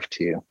strive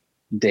to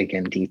dig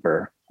in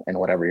deeper in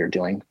whatever you're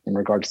doing in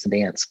regards to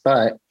dance,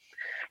 but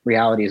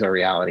realities are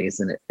realities,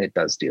 and it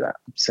does do that.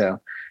 So,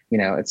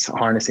 it's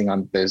harnessing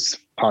on those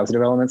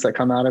positive elements that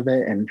come out of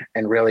it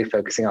and really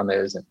focusing on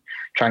those and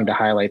trying to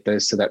highlight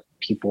those so that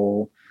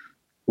people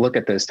look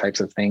at those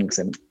types of things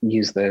and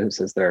use those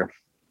as their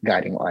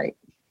guiding light.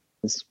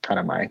 Is kind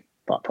of my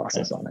thought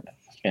process on it.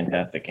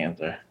 Fantastic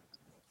answer.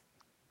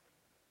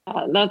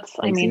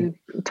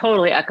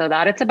 Totally echo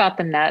that. It's about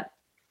the net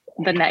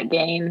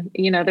gain.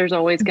 There's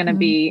always going to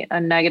be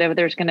a negative.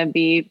 There's going to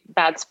be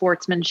bad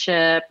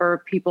sportsmanship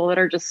or people that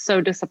are just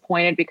so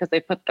disappointed because they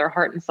put their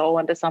heart and soul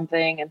into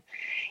something. And,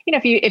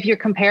 if you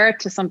compare it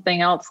to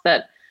something else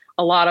that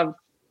a lot of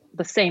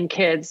the same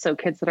kids, so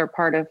kids that are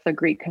part of the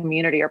Greek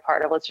community are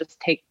part of, let's just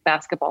take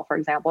basketball, for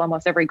example.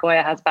 Almost every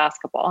Goya has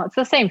basketball. It's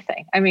the same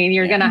thing. I mean,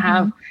 you're going to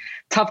have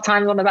tough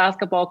times on the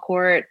basketball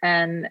court,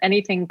 and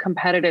anything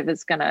competitive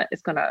is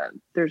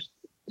there's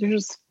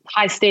just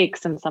high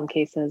stakes in some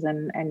cases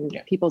and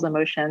people's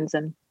emotions,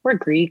 and we're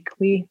Greek.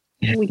 We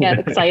get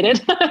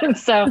excited.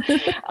 So,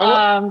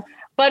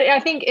 but I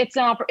think it's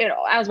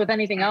as with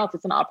anything else,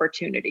 it's an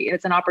opportunity.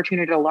 It's an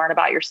opportunity to learn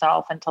about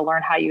yourself and to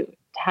learn how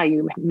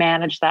you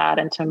manage that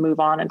and to move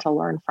on and to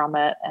learn from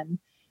it. And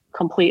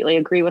completely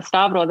agree with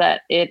Stavro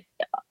that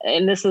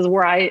and this is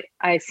where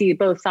I see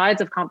both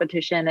sides of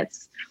competition.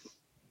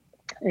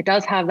 It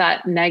does have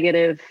that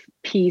negative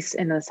piece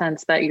in the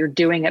sense that you're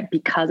doing it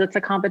because it's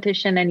a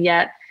competition, and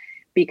yet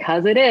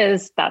because it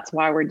is, that's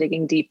why we're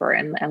digging deeper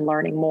and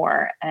learning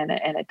more, and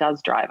it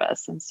does drive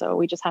us. And so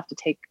we just have to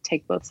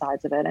take both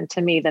sides of it. And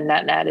to me, the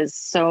net is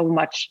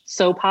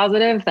so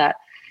positive that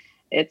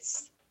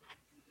it's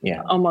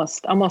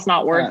almost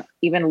not worth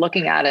even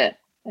looking at it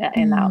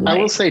in that light.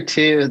 I will say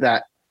too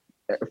that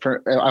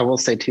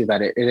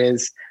it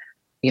is,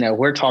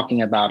 we're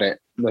talking about it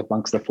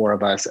amongst the four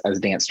of us as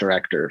dance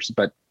directors,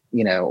 but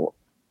when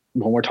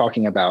we're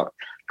talking about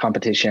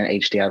competition,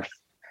 HDF,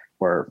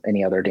 or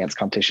any other dance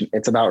competition,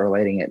 it's about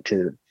relating it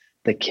to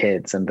the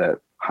kids and the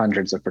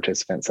hundreds of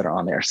participants that are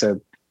on there.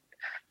 So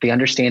the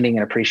understanding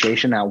and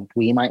appreciation that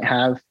we might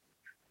have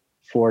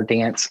for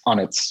dance on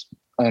its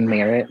own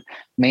merit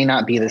may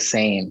not be the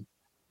same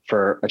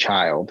for a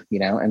child,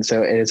 and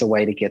so it is a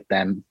way to get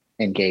them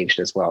engaged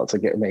as well. It's a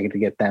good way to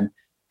get them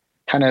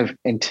kind of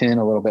in tune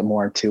a little bit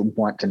more to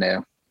want to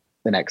know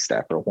the next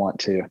step or want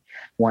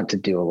to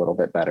do a little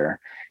bit better,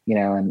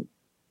 and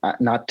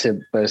not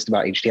to boast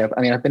about HDF.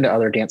 I mean, I've been to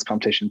other dance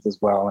competitions as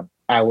well. And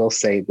I will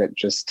say that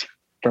just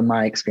from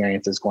my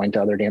experiences going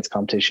to other dance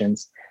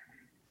competitions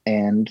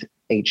and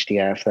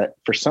HDF, that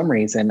for some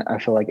reason, I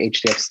feel like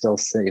HDF still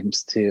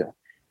seems to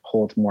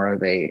hold more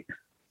of a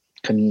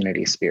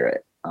community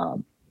spirit.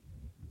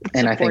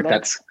 And I think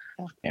that's,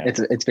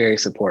 it's very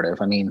supportive.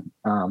 I mean,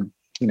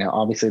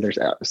 obviously there's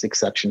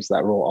exceptions to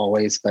that rule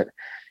always, but,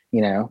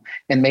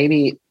 and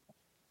maybe,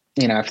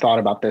 I've thought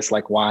about this,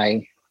 like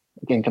why,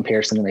 in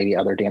comparison to maybe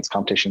other dance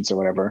competitions or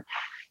whatever,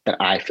 that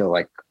I feel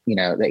like, the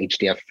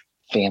HDF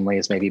family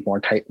is maybe more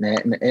tight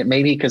knit, and it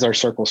may be because our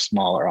circle's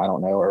smaller. I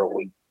don't know, or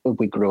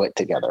we grew it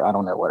together. I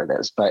don't know what it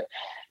is, but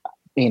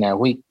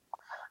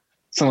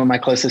some of my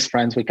closest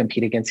friends, we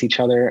compete against each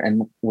other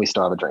and we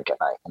still have a drink at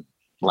night and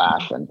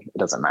laugh, and it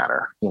doesn't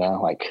matter,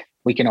 like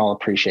we can all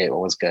appreciate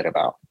what was good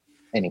about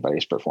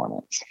anybody's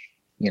performance,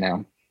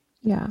 Yeah.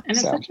 And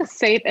it's such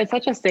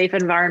a safe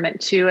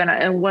environment too.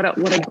 And what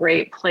a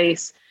great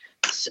place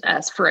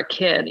as for a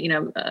kid,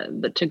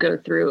 to go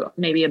through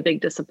maybe a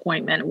big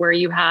disappointment where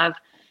you have,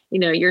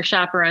 your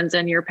chaperones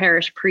and your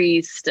parish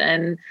priest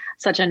and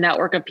such a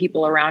network of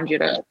people around you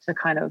to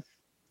kind of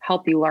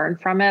help you learn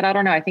from it. I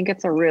don't know. I think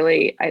it's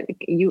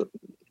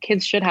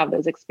kids should have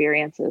those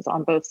experiences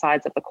on both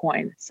sides of the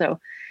coin. So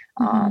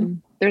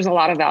there's a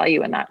lot of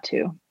value in that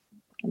too,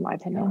 in my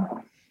opinion.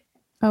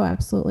 Oh,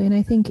 absolutely. And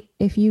I think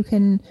if you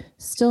can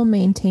still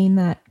maintain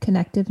that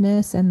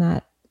connectiveness and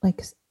that,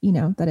 like,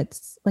 that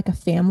it's like a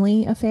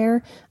family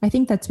affair, I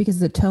think that's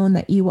because of the tone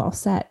that you all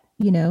set.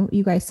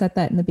 You guys set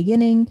that in the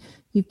beginning,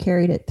 you've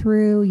carried it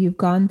through, you've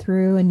gone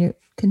through, and you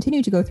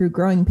continue to go through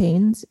growing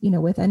pains,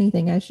 with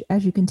anything as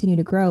you continue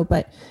to grow.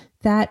 But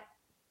that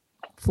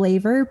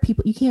flavor,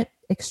 you can't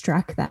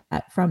extract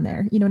that from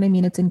there. You know what I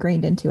mean? It's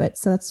ingrained into it.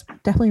 So that's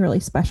definitely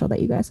really special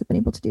that you guys have been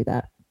able to do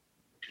that.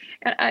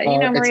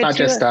 Maria, it's not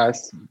just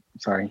us.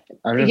 Sorry.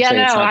 I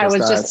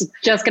was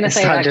just going to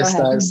say that. Just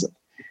us.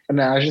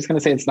 No, I was just going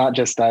to say it's not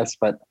just us,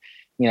 but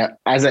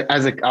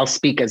I'll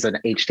speak as an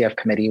HDF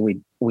committee.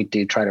 We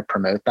do try to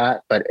promote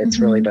that, but it's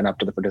really been up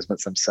to the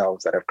participants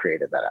themselves that have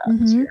created that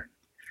atmosphere.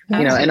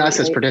 And us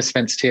as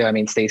participants too. I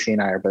mean, Stacy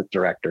and I are both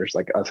directors,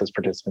 like us as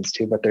participants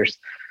too, but there's,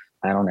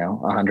 I don't know,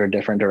 100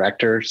 different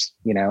directors,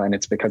 and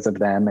it's because of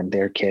them and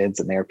their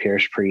kids and their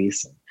parish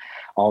priests and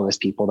all those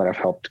people that have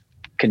helped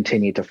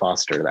continue to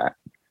foster that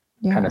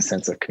kind of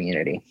sense of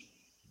community.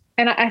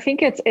 And I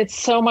think it's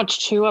so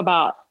much too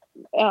about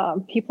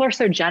people are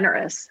so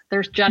generous.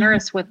 They're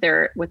generous with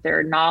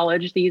their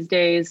knowledge these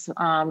days,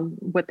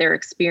 with their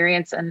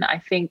experience. And I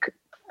think,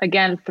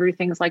 again, through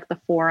things like the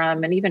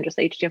forum and even just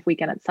HDF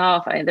weekend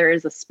itself, there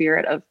is a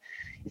spirit of,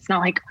 it's not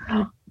like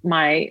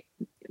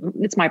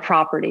it's my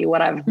property,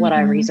 what I've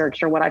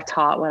researched or what I've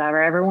taught,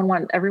 whatever.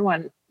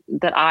 Everyone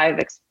that I've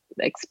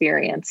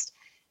experienced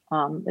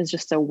is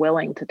just so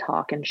willing to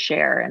talk and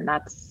share. And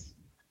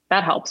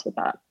that helps with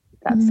that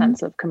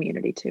sense of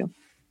community too.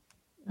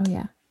 Oh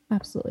yeah,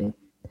 absolutely.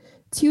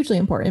 It's hugely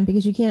important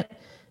because you can't,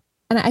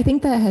 and I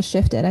think that has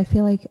shifted. I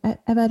feel like, I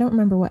don't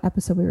remember what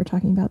episode we were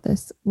talking about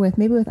this with,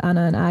 maybe with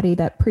Anna and Adi,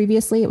 that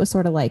previously it was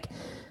sort of like,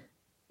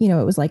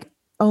 it was like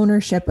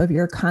ownership of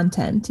your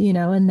content,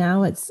 and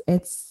now it's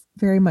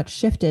very much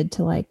shifted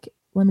to like,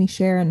 let me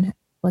share and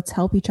let's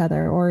help each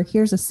other. Or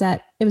here's a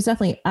set. It was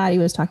definitely Adi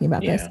was talking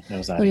about this.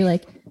 He'll be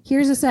like,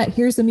 here's a set,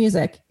 here's the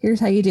music, here's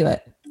how you do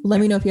it.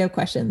 Let me know if you have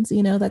questions.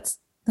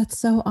 That's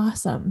so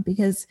awesome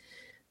because,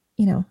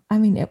 I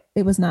mean,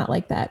 it was not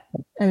like that.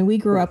 I mean, we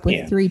grew up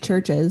with 3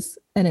 churches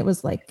and it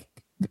was like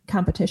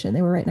competition.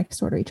 They were right next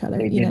door to each other.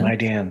 They did my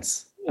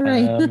dance.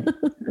 Right.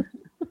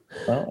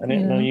 Well, I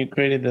didn't know you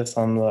created this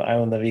on the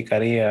island of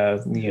Icaria,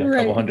 a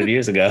couple hundred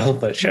years ago,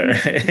 but sure.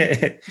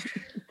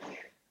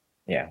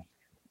 Yeah.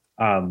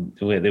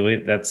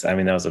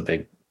 That was a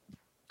big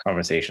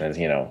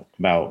conversation,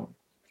 about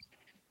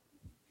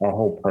our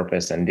whole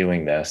purpose in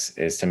doing this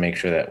is to make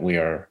sure that we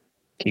are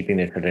keeping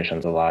the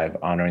traditions alive,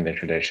 honoring the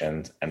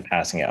traditions, and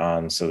passing it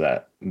on so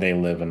that they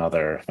live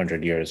another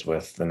 100 years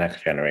with the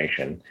next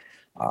generation.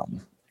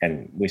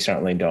 And we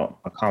certainly don't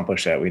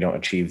accomplish that. We don't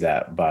achieve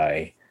that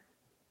by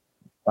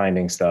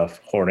finding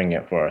stuff, hoarding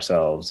it for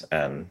ourselves,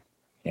 and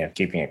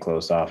keeping it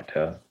closed off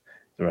to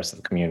the rest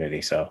of the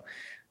community. So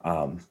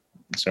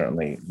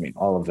certainly,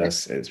 all of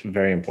this is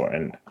very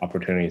important.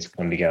 Opportunities to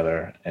come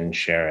together and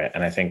share it.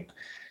 And I think,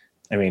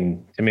 to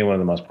me, one of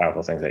the most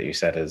powerful things that you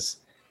said is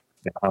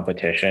the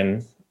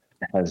competition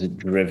has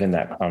driven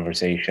that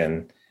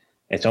conversation.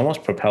 It's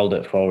almost propelled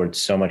it forward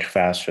so much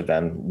faster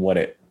than what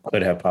it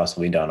could have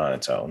possibly done on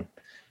its own.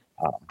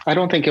 I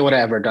don't think it would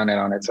have ever done it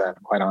on its own,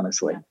 quite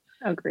honestly.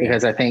 I agree.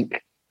 Because I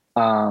think,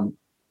 I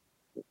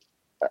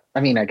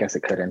guess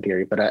it could in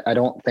theory, but I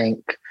don't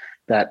think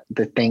that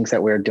the things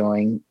that we're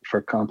doing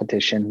for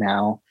competition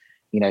now,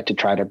 to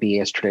try to be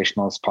as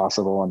traditional as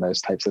possible and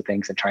those types of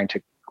things, and trying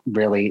to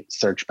really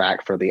search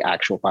back for the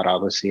actual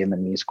paradosi and the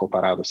musical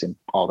paradosi and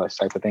all those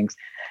type of things.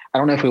 I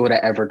don't know if we would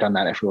have ever done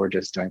that if we were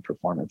just doing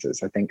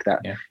performances. I think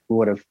that we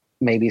would have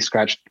maybe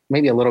scratched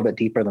maybe a little bit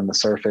deeper than the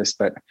surface,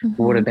 but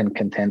we would have been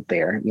content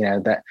there,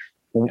 that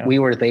we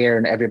were there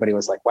and everybody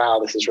was like, wow,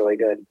 this is really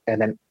good.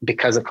 And then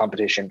because of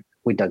competition,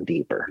 we dug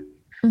deeper,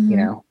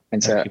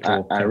 and so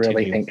I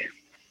really think,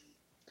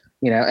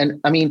 and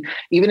I mean,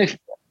 even if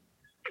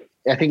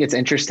I think it's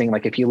interesting,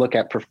 like if you look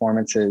at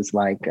performances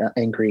like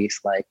in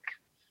Greece, like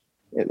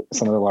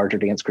some of the larger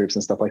dance groups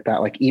and stuff like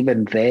that, like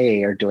even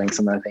they are doing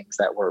some of the things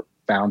that were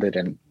founded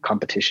in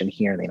competition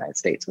here in the United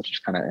States, which is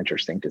kind of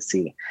interesting to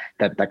see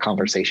that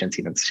conversation's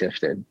even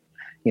shifted,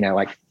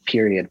 like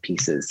period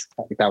pieces.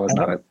 Like that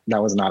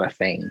was not a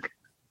thing.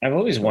 I've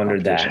always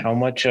wondered that how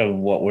much of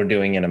what we're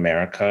doing in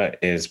America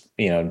is,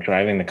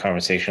 driving the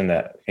conversation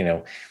that,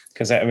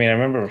 because I mean, I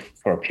remember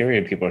for a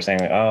period, people were saying,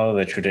 like, oh,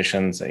 the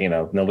traditions,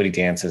 nobody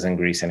dances in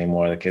Greece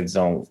anymore. The kids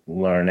don't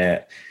learn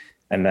it.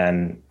 And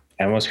then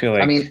I almost feel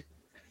like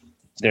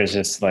there's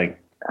this like,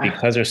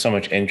 because there's so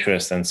much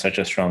interest and such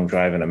a strong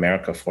drive in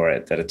America for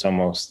it, that it's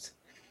almost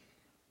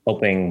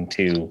hoping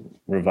to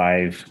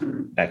revive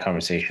that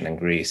conversation in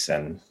Greece.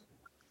 And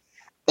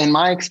in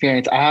my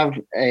experience, I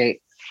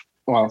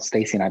have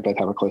Stacy and I both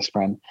have a close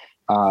friend,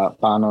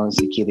 Panos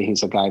Zikidi,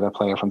 who's a guy, the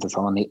player from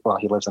Thessaloniki. Well,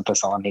 he lives in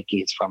Thessaloniki.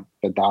 He's from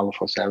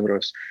Pedalphos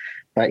Evros,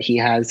 but he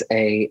has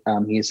a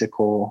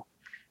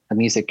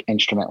music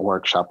instrument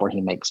workshop where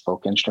he makes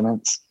folk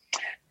instruments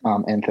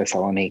in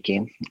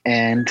Thessaloniki.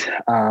 And,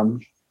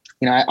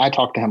 I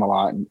talk to him a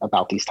lot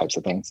about these types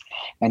of things.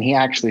 And he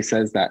actually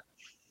says that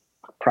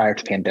prior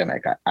to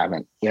pandemic,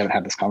 we haven't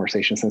had this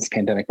conversation since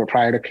pandemic, but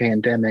prior to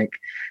pandemic,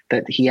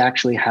 that he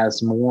actually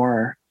has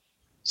more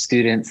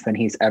students than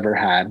he's ever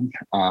had.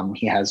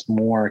 He has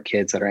more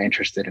kids that are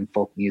interested in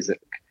folk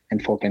music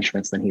and folk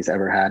instruments than he's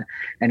ever had.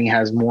 And he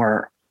has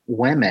more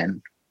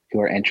women who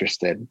are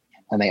interested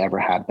than they ever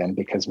had been,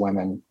 because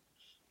women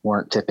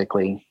weren't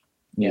typically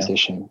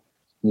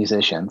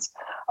musicians.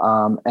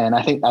 And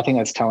I think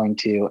that's telling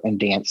too, in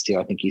dance too.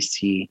 I think you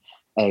see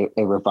a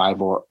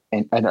revival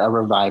and a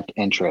revived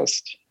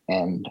interest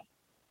in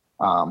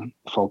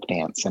folk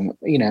dance. And,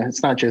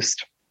 it's not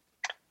just,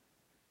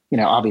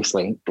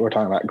 obviously we're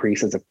talking about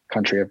Greece as a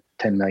country of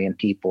 10 million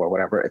people or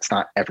whatever. It's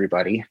not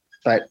everybody,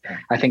 but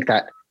I think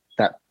that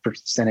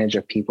percentage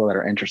of people that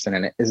are interested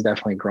in it is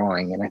definitely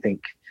growing. And I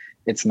think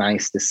it's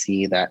nice to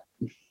see that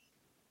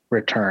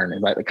return,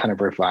 like the kind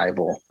of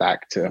revival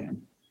back to,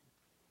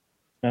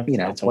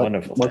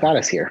 what got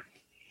us here.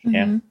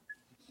 Yeah.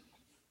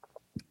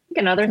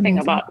 Another thing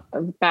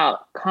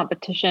about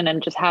competition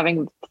and just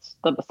having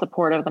the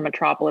support of the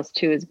Metropolis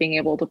too is being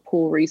able to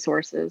pool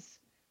resources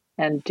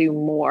and do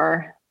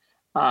more.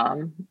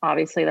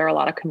 Obviously, there are a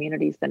lot of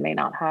communities that may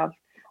not have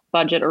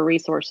budget or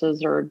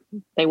resources, or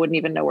they wouldn't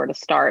even know where to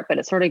start, but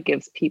it sort of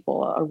gives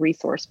people a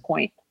resource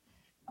point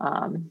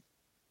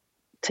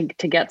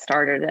to get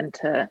started and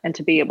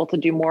to be able to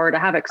do more, to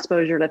have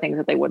exposure to things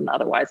that they wouldn't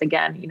otherwise.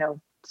 Again,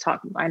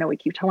 I know we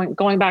keep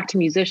going back to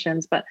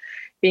musicians, but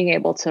being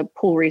able to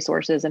pool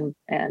resources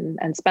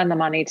and spend the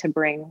money to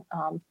bring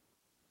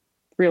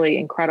really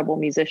incredible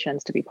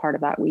musicians to be part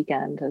of that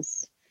weekend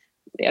is,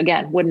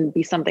 again, wouldn't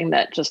be something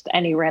that just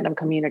any random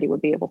community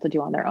would be able to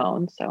do on their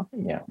own. So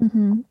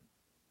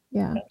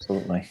yeah,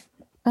 absolutely.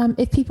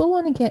 If people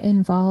want to get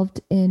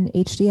involved in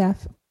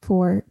HDF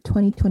for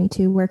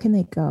 2022, where can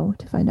they go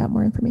to find out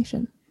more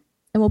information?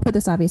 And we'll put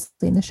this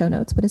obviously in the show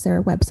notes, but is there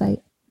a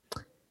website?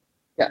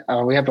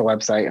 Yeah, we have a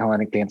website,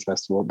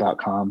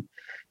 HellenicDanceFestival.com,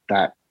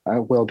 that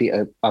will be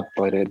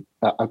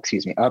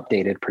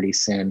updated pretty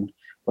soon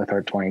with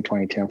our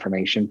 2022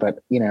 information. But,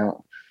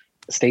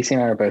 Stacy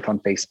and I are both on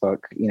Facebook.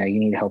 You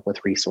need help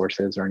with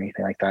resources or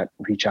anything like that,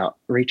 reach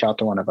out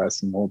to one of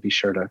us and we'll be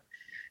sure to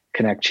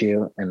connect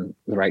you in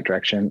the right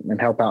direction and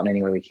help out in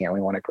any way we can.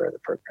 We want to grow the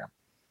program.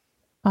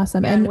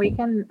 Awesome. And we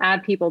can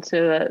add people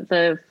to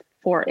the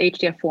for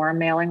HDF Forum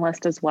mailing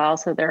list as well.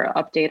 So they're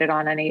updated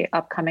on any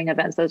upcoming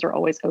events. Those are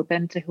always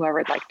open to whoever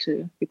would like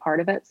to be part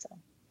of it. So.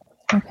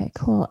 Okay,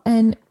 cool.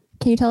 And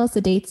can you tell us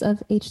the dates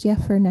of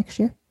HDF for next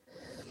year?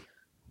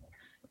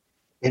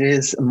 It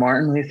is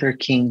Martin Luther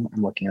King.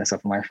 I'm looking this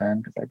up on my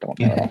phone because I don't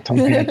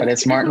know. But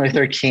it's Martin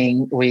Luther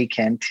King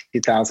weekend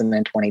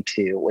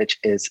 2022, which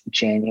is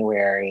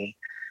January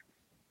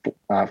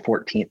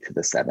 14th to the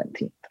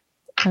 17th.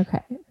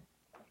 Okay.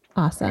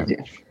 Awesome.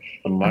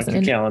 Mark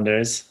your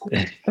calendars.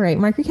 All right.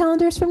 Mark your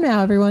calendars from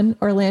now, everyone.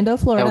 Orlando,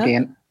 Florida. It'll be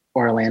in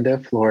Orlando,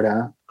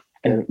 Florida.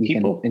 And you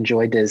can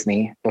enjoy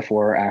Disney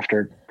before or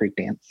after Greek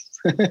dance.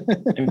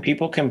 And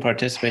people can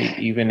participate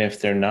even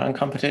if they're not in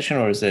competition,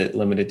 or is it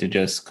limited to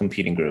just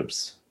competing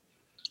groups?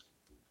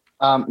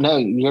 No,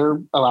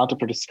 you're allowed to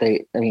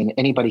participate. I mean,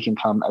 anybody can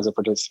come as a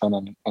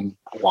participant and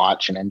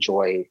watch and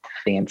enjoy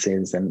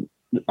dances and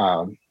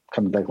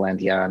come to the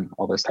Glandia and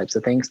all those types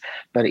of things.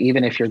 But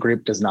even if your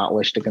group does not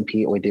wish to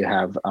compete, we do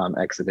have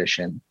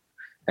exhibition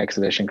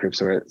exhibition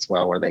groups as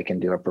well, where they can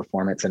do a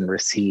performance and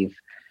receive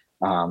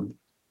not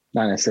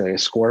necessarily a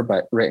score,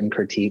 but written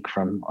critique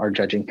from our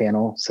judging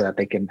panel so that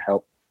they can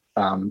help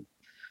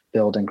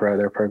build and grow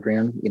their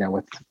program,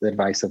 with the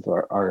advice of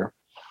our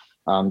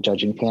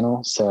judging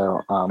panel.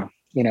 So,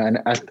 and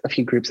a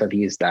few groups have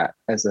used that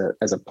as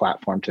a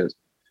platform to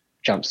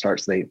jumpstart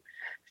so they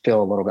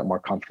feel a little bit more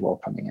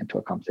comfortable coming into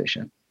a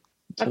competition.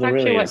 That's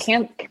actually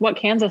what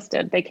Kansas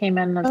did. They came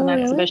in as an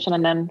exhibition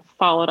and then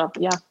followed up.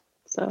 Yeah.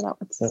 So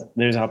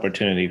there's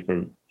opportunity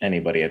for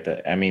anybody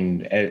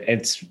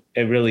it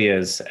really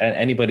is.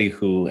 Anybody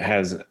who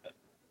has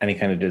any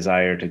kind of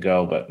desire to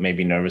go, but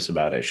maybe nervous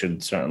about it,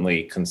 should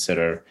certainly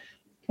consider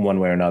one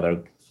way or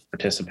another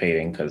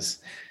participating, because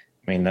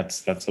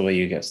that's the way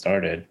you get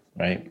started,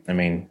 right?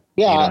 You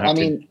don't have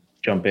to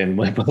jump in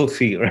with both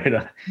feet right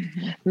on.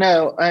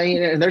 No,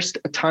 there's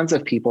tons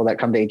of people that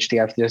come to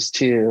HDF just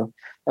to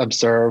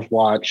observe,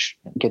 watch,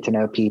 get to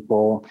know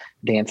people,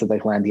 dance at the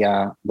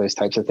Glandia, those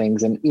types of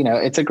things. And,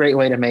 it's a great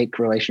way to make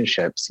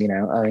relationships.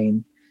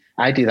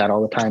 I do that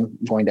all the time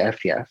going to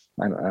FDF.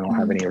 I don't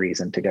have any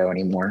reason to go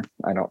anymore.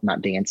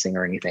 Not dancing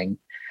or anything,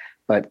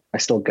 but I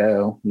still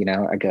go,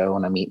 I go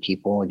and I meet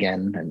people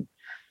again and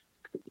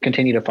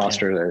continue to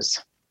foster those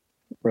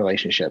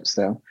relationships.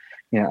 So,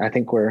 I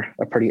think we're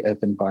a pretty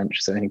open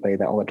bunch. So anybody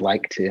that would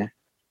like to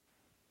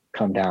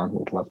come down,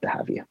 we'd love to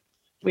have you.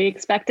 We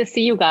expect to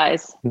see you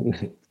guys. We'll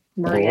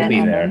be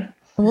there.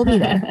 We'll be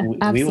there.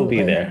 We will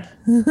be there.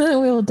 We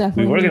will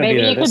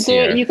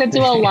definitely. You could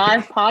do a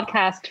live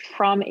podcast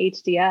from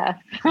HDF.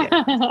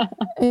 Yeah.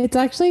 It's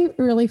actually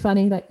really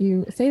funny that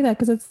you say that,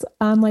 because it's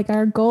on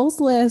our goals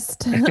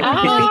list.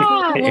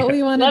 What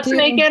we want to do. Let's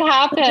make it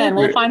happen.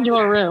 We'll find you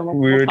a room.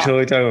 We were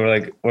totally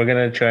talking. We're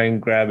gonna try and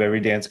grab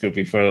every dance group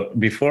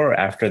before or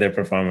after their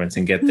performance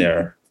and get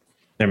their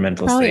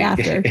mental probably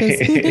state.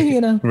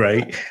 After,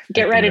 right.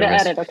 Get ready to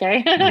edit,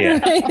 okay?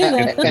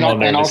 Yeah.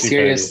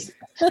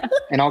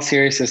 In all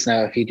seriousness,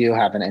 now, if you do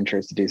have an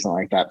interest to do something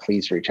like that,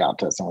 please reach out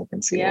to us and we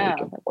can see what we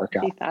can work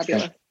out.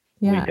 Fabulous.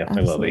 Yeah, we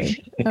definitely will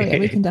be.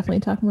 We can definitely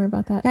talk more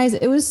about that. Guys,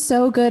 it was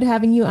so good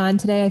having you on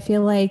today. I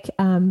feel like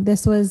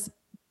this was,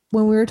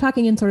 when we were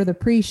talking in sort of the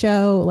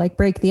pre-show,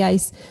 break the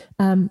ice.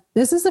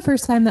 This is the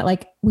first time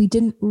that we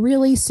didn't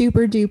really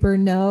super duper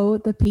know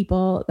the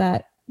people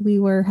that we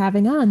were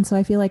having on. So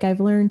I feel like I've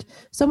learned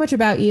so much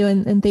about you,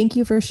 and thank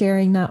you for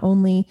sharing not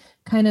only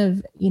kind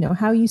of,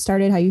 how you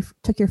started, how you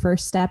took your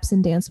first steps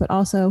in dance, but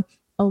also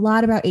a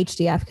lot about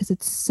HDF, because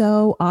it's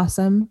so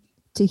awesome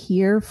to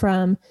hear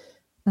from,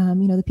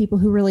 the people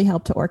who really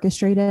helped to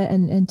orchestrate it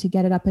and to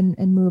get it up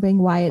and moving,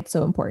 why it's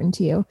so important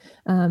to you.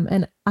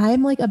 And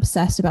I'm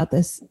obsessed about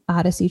this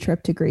Odyssey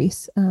trip to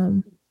Greece. That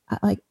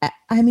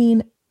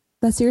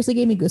seriously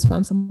gave me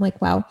goosebumps. I'm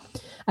wow,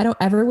 I don't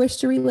ever wish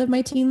to relive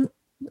my teen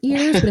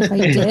years, but if I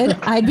did,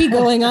 I'd be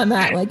going on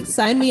that.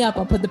 Sign me up.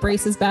 I'll put the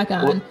braces back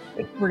on.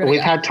 We've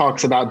had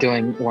talks about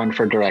doing one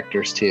for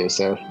directors too.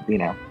 So,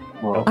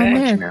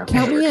 I'm there.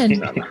 Count me in.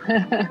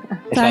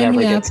 Sign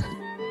me up.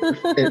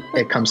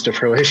 It comes to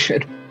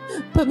fruition.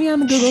 Put me on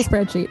the Google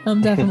spreadsheet.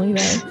 I'm definitely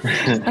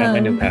there. Got my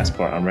new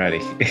passport. I'm ready.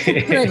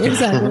 Right,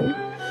 exactly.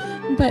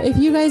 But if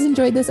you guys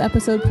enjoyed this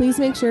episode, please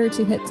make sure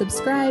to hit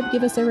subscribe,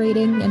 give us a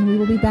rating, and we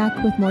will be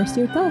back with more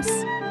Sirtos.